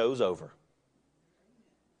 his show's over.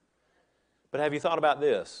 But have you thought about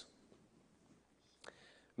this?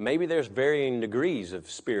 Maybe there's varying degrees of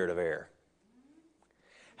spirit of error.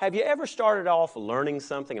 Have you ever started off learning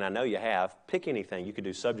something, and I know you have, pick anything. You could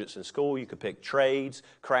do subjects in school, you could pick trades,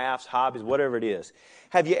 crafts, hobbies, whatever it is.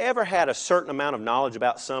 Have you ever had a certain amount of knowledge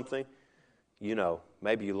about something? You know,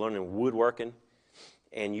 maybe you're learning woodworking,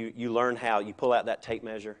 and you learn how you pull out that tape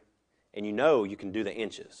measure, and you know you can do the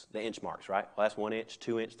inches, the inch marks, right? Well, that's 1 inch,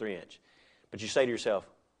 2 inch, 3 inch. But you say to yourself,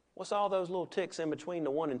 what's all those little ticks in between the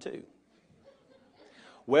 1 and 2?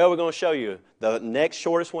 Well, we're going to show you the next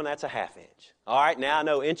shortest one, that's a 1/2 inch. All right, now I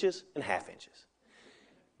know inches and 1/2 inches.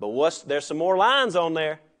 But there's some more lines on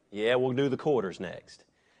there. Yeah, we'll do the quarters next.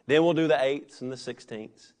 Then we'll do the 1/8 and the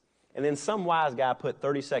 1/16. And then some wise guy put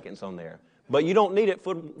 30 seconds on there. But you don't need it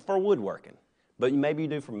for woodworking. But maybe you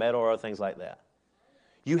do for metal or other things like that.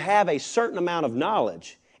 You have a certain amount of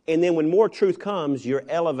knowledge, and then when more truth comes, you're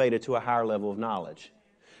elevated to a higher level of knowledge.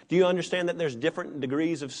 Do you understand that there's different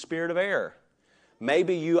degrees of spirit of error?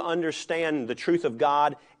 Maybe you understand the truth of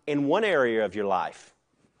God in one area of your life,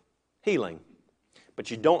 healing,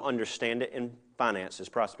 but you don't understand it in finances,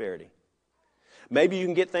 prosperity. Maybe you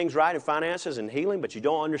can get things right in finances and healing, but you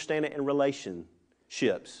don't understand it in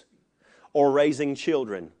relationships or raising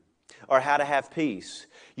children or how to have peace.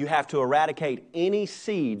 You have to eradicate any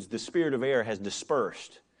seeds the spirit of error has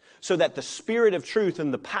dispersed so that the spirit of truth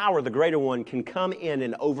and the power of the greater one can come in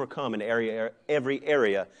and overcome in every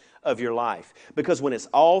area of your life. Because when it's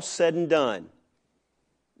all said and done,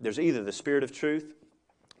 there's either the spirit of truth,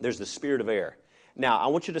 there's the spirit of error. Now, I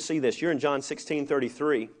want you to see this. You're in John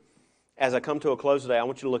 16:33. As I come to a close today, I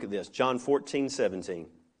want you to look at this. John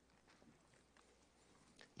 14:17.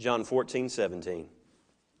 John 14:17.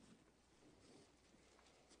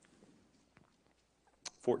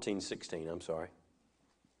 14:16, I'm sorry.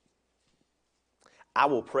 I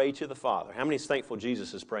will pray to the Father. How many is thankful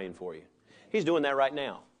Jesus is praying for you? He's doing that right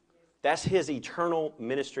now. That's his eternal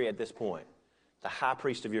ministry at this point. The high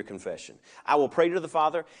priest of your confession. I will pray to the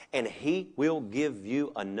Father, and he will give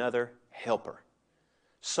you another helper.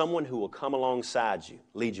 Someone who will come alongside you,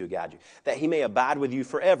 lead you, guide you, that he may abide with you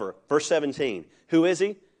forever. Verse 17. Who is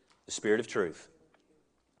he? The Spirit of truth,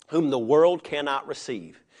 whom the world cannot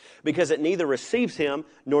receive, because it neither receives him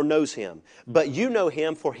nor knows him. But you know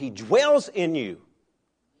him, for he dwells in you,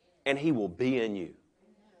 and he will be in you.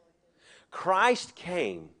 Christ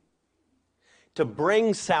came to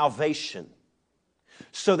bring salvation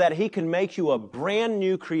so that he can make you a brand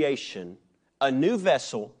new creation, a new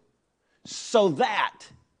vessel, so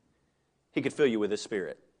that he could fill you with his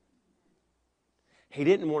Spirit. He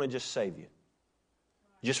didn't want to just save you,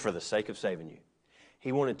 just for the sake of saving you.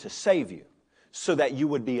 He wanted to save you so that you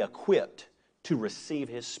would be equipped to receive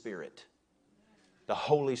his Spirit, the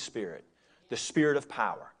Holy Spirit, the Spirit of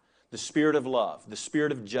power, the Spirit of love, the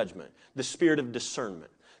Spirit of judgment, the Spirit of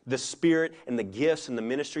discernment, the Spirit and the gifts and the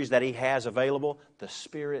ministries that he has available, the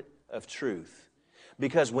Spirit of truth.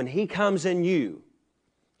 Because when he comes in you,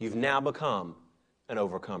 you've now become an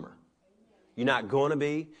overcomer. You're not going to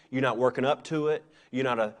be. You're not working up to it. You're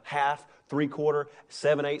not a half, 3/4,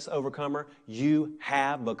 7/8 overcomer. You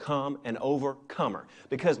have become an overcomer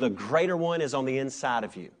because the greater one is on the inside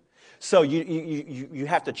of you. So you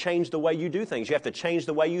have to change the way you do things. You have to change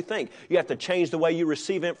the way you think. You have to change the way you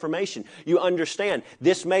receive information. You understand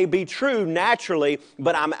this may be true naturally,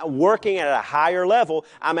 but I'm working at a higher level.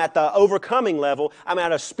 I'm at the overcoming level. I'm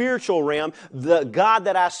at a spiritual realm. The God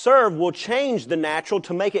that I serve will change the natural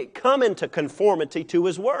to make it come into conformity to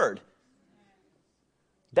his word.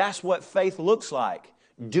 That's what faith looks like,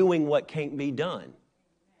 doing what can't be done.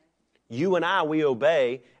 You and I, we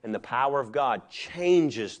obey, and the power of God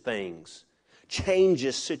changes things,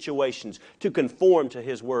 changes situations to conform to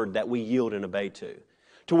his word that we yield and obey to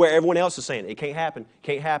where everyone else is saying, it can't happen,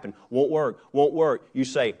 won't work. You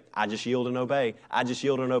say, I just yield and obey,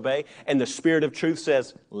 and the Spirit of truth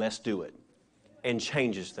says, let's do it, and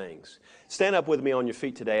changes things. Stand up with me on your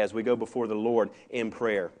feet today as we go before the Lord in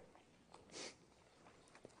prayer.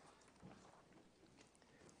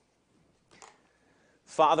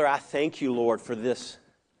 Father, I thank you, Lord, for this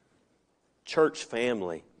church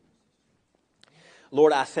family.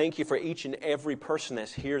 Lord, I thank you for each and every person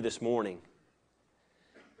that's here this morning.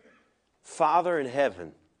 Father in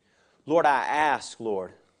heaven, Lord, I ask,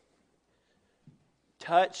 Lord,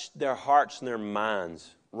 touch their hearts and their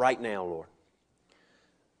minds right now, Lord.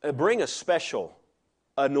 Bring a special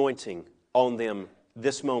anointing on them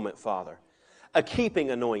this moment, Father. A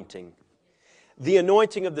keeping anointing. The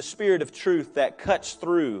anointing of the Spirit of truth that cuts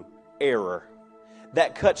through error,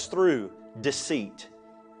 that cuts through deceit.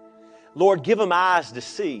 Lord, give them eyes to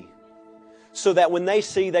see, so that when they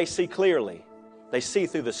see clearly. They see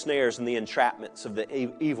through the snares and the entrapments of the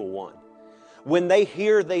evil one. When they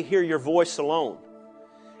hear your voice alone.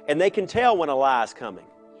 And they can tell when a lie is coming.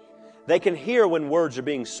 They can hear when words are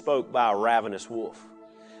being spoke by a ravenous wolf.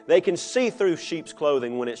 They can see through sheep's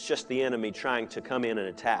clothing when it's just the enemy trying to come in and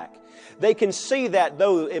attack. They can see that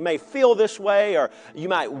though it may feel this way, or you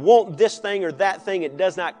might want this thing or that thing, it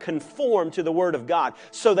does not conform to the Word of God.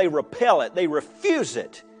 So they repel it, they refuse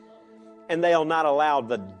it, and they'll not allow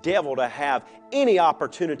the devil to have any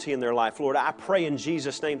opportunity in their life. Lord, I pray in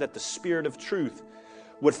Jesus' name that the Spirit of truth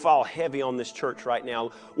would fall heavy on this church right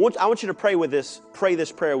now. I want you to pray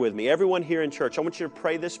this prayer with me. Everyone here in church, I want you to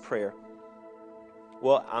pray this prayer.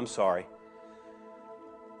 Well, I'm sorry.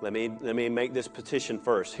 Let me make this petition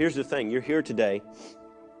first. Here's the thing. You're here today.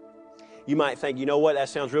 You might think, you know what, that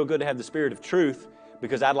sounds real good to have the Spirit of truth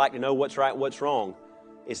because I'd like to know what's right and what's wrong.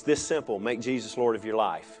 It's this simple. Make Jesus Lord of your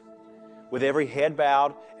life. With every head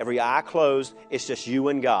bowed, every eye closed, it's just you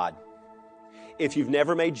and God. If you've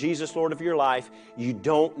never made Jesus Lord of your life, you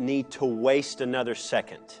don't need to waste another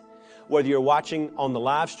second. Whether you're watching on the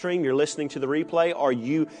live stream, you're listening to the replay, or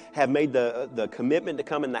you have made the commitment to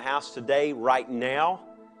come in the house today, right now,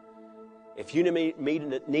 if you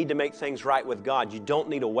need to make things right with God, you don't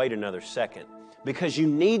need to wait another second, because you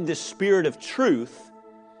need the Spirit of truth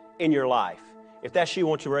in your life. If that's you, I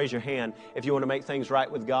want you to raise your hand if you want to make things right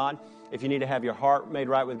with God. If you need to have your heart made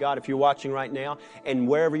right with God, if you're watching right now, and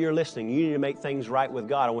wherever you're listening, you need to make things right with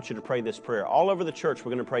God, I want you to pray this prayer. All over the church,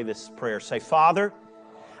 we're going to pray this prayer. Say, Father,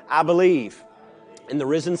 I believe in the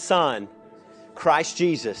risen Son, Christ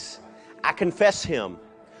Jesus. I confess Him,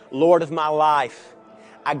 Lord of my life.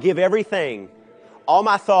 I give everything, all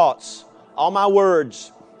my thoughts, all my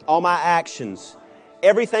words, all my actions,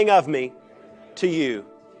 everything of me to You.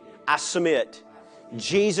 I submit.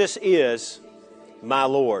 Jesus is my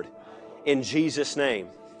Lord. In Jesus' name.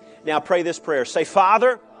 Now pray this prayer. Say,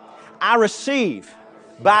 Father, I receive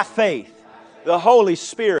by faith the Holy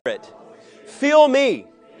Spirit. Fill me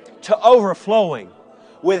to overflowing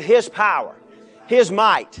with His power, His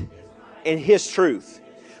might, and His truth.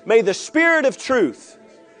 May the Spirit of truth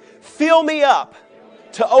fill me up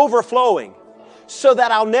to overflowing so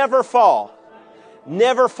that I'll never fall,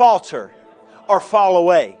 never falter, or fall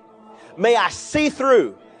away. May I see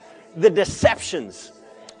through the deceptions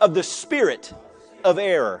of the spirit of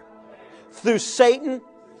error through Satan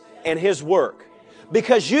and his work.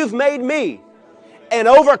 Because You've made me an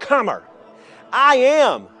overcomer. I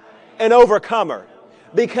am an overcomer.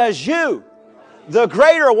 Because You, the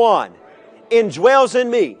greater one, indwells in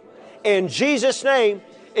me. In Jesus' name,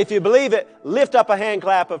 if you believe it, lift up a hand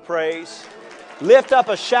clap of praise. Lift up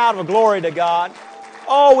a shout of glory to God.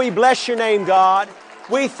 Oh, we bless Your name, God.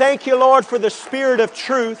 We thank You, Lord, for the Spirit of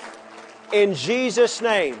truth. In Jesus'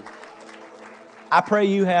 name, I pray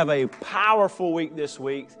you have a powerful week this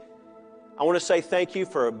week. I want to say thank you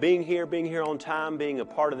for being here on time, being a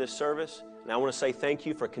part of this service. And I want to say thank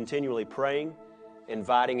you for continually praying,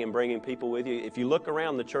 inviting and bringing people with you. If you look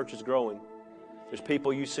around, the church is growing. There's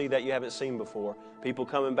people you see that you haven't seen before. People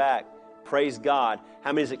coming back. Praise God.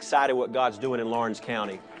 How many is excited what God's doing in Lawrence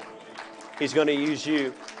County? He's going to use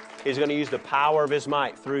you. He's going to use the power of His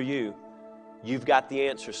might through you. You've got the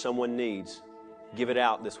answer someone needs. Give it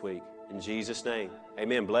out this week. In Jesus' name.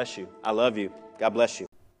 Amen. Bless you. I love you. God bless you.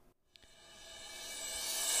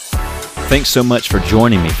 Thanks so much for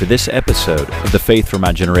joining me for this episode of the Faith for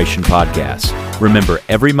My Generation podcast. Remember,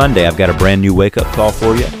 every Monday I've got a brand new wake-up call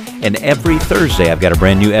for you, and every Thursday I've got a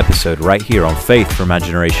brand new episode right here on Faith for My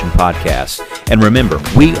Generation podcast. And remember,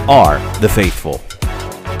 we are the faithful.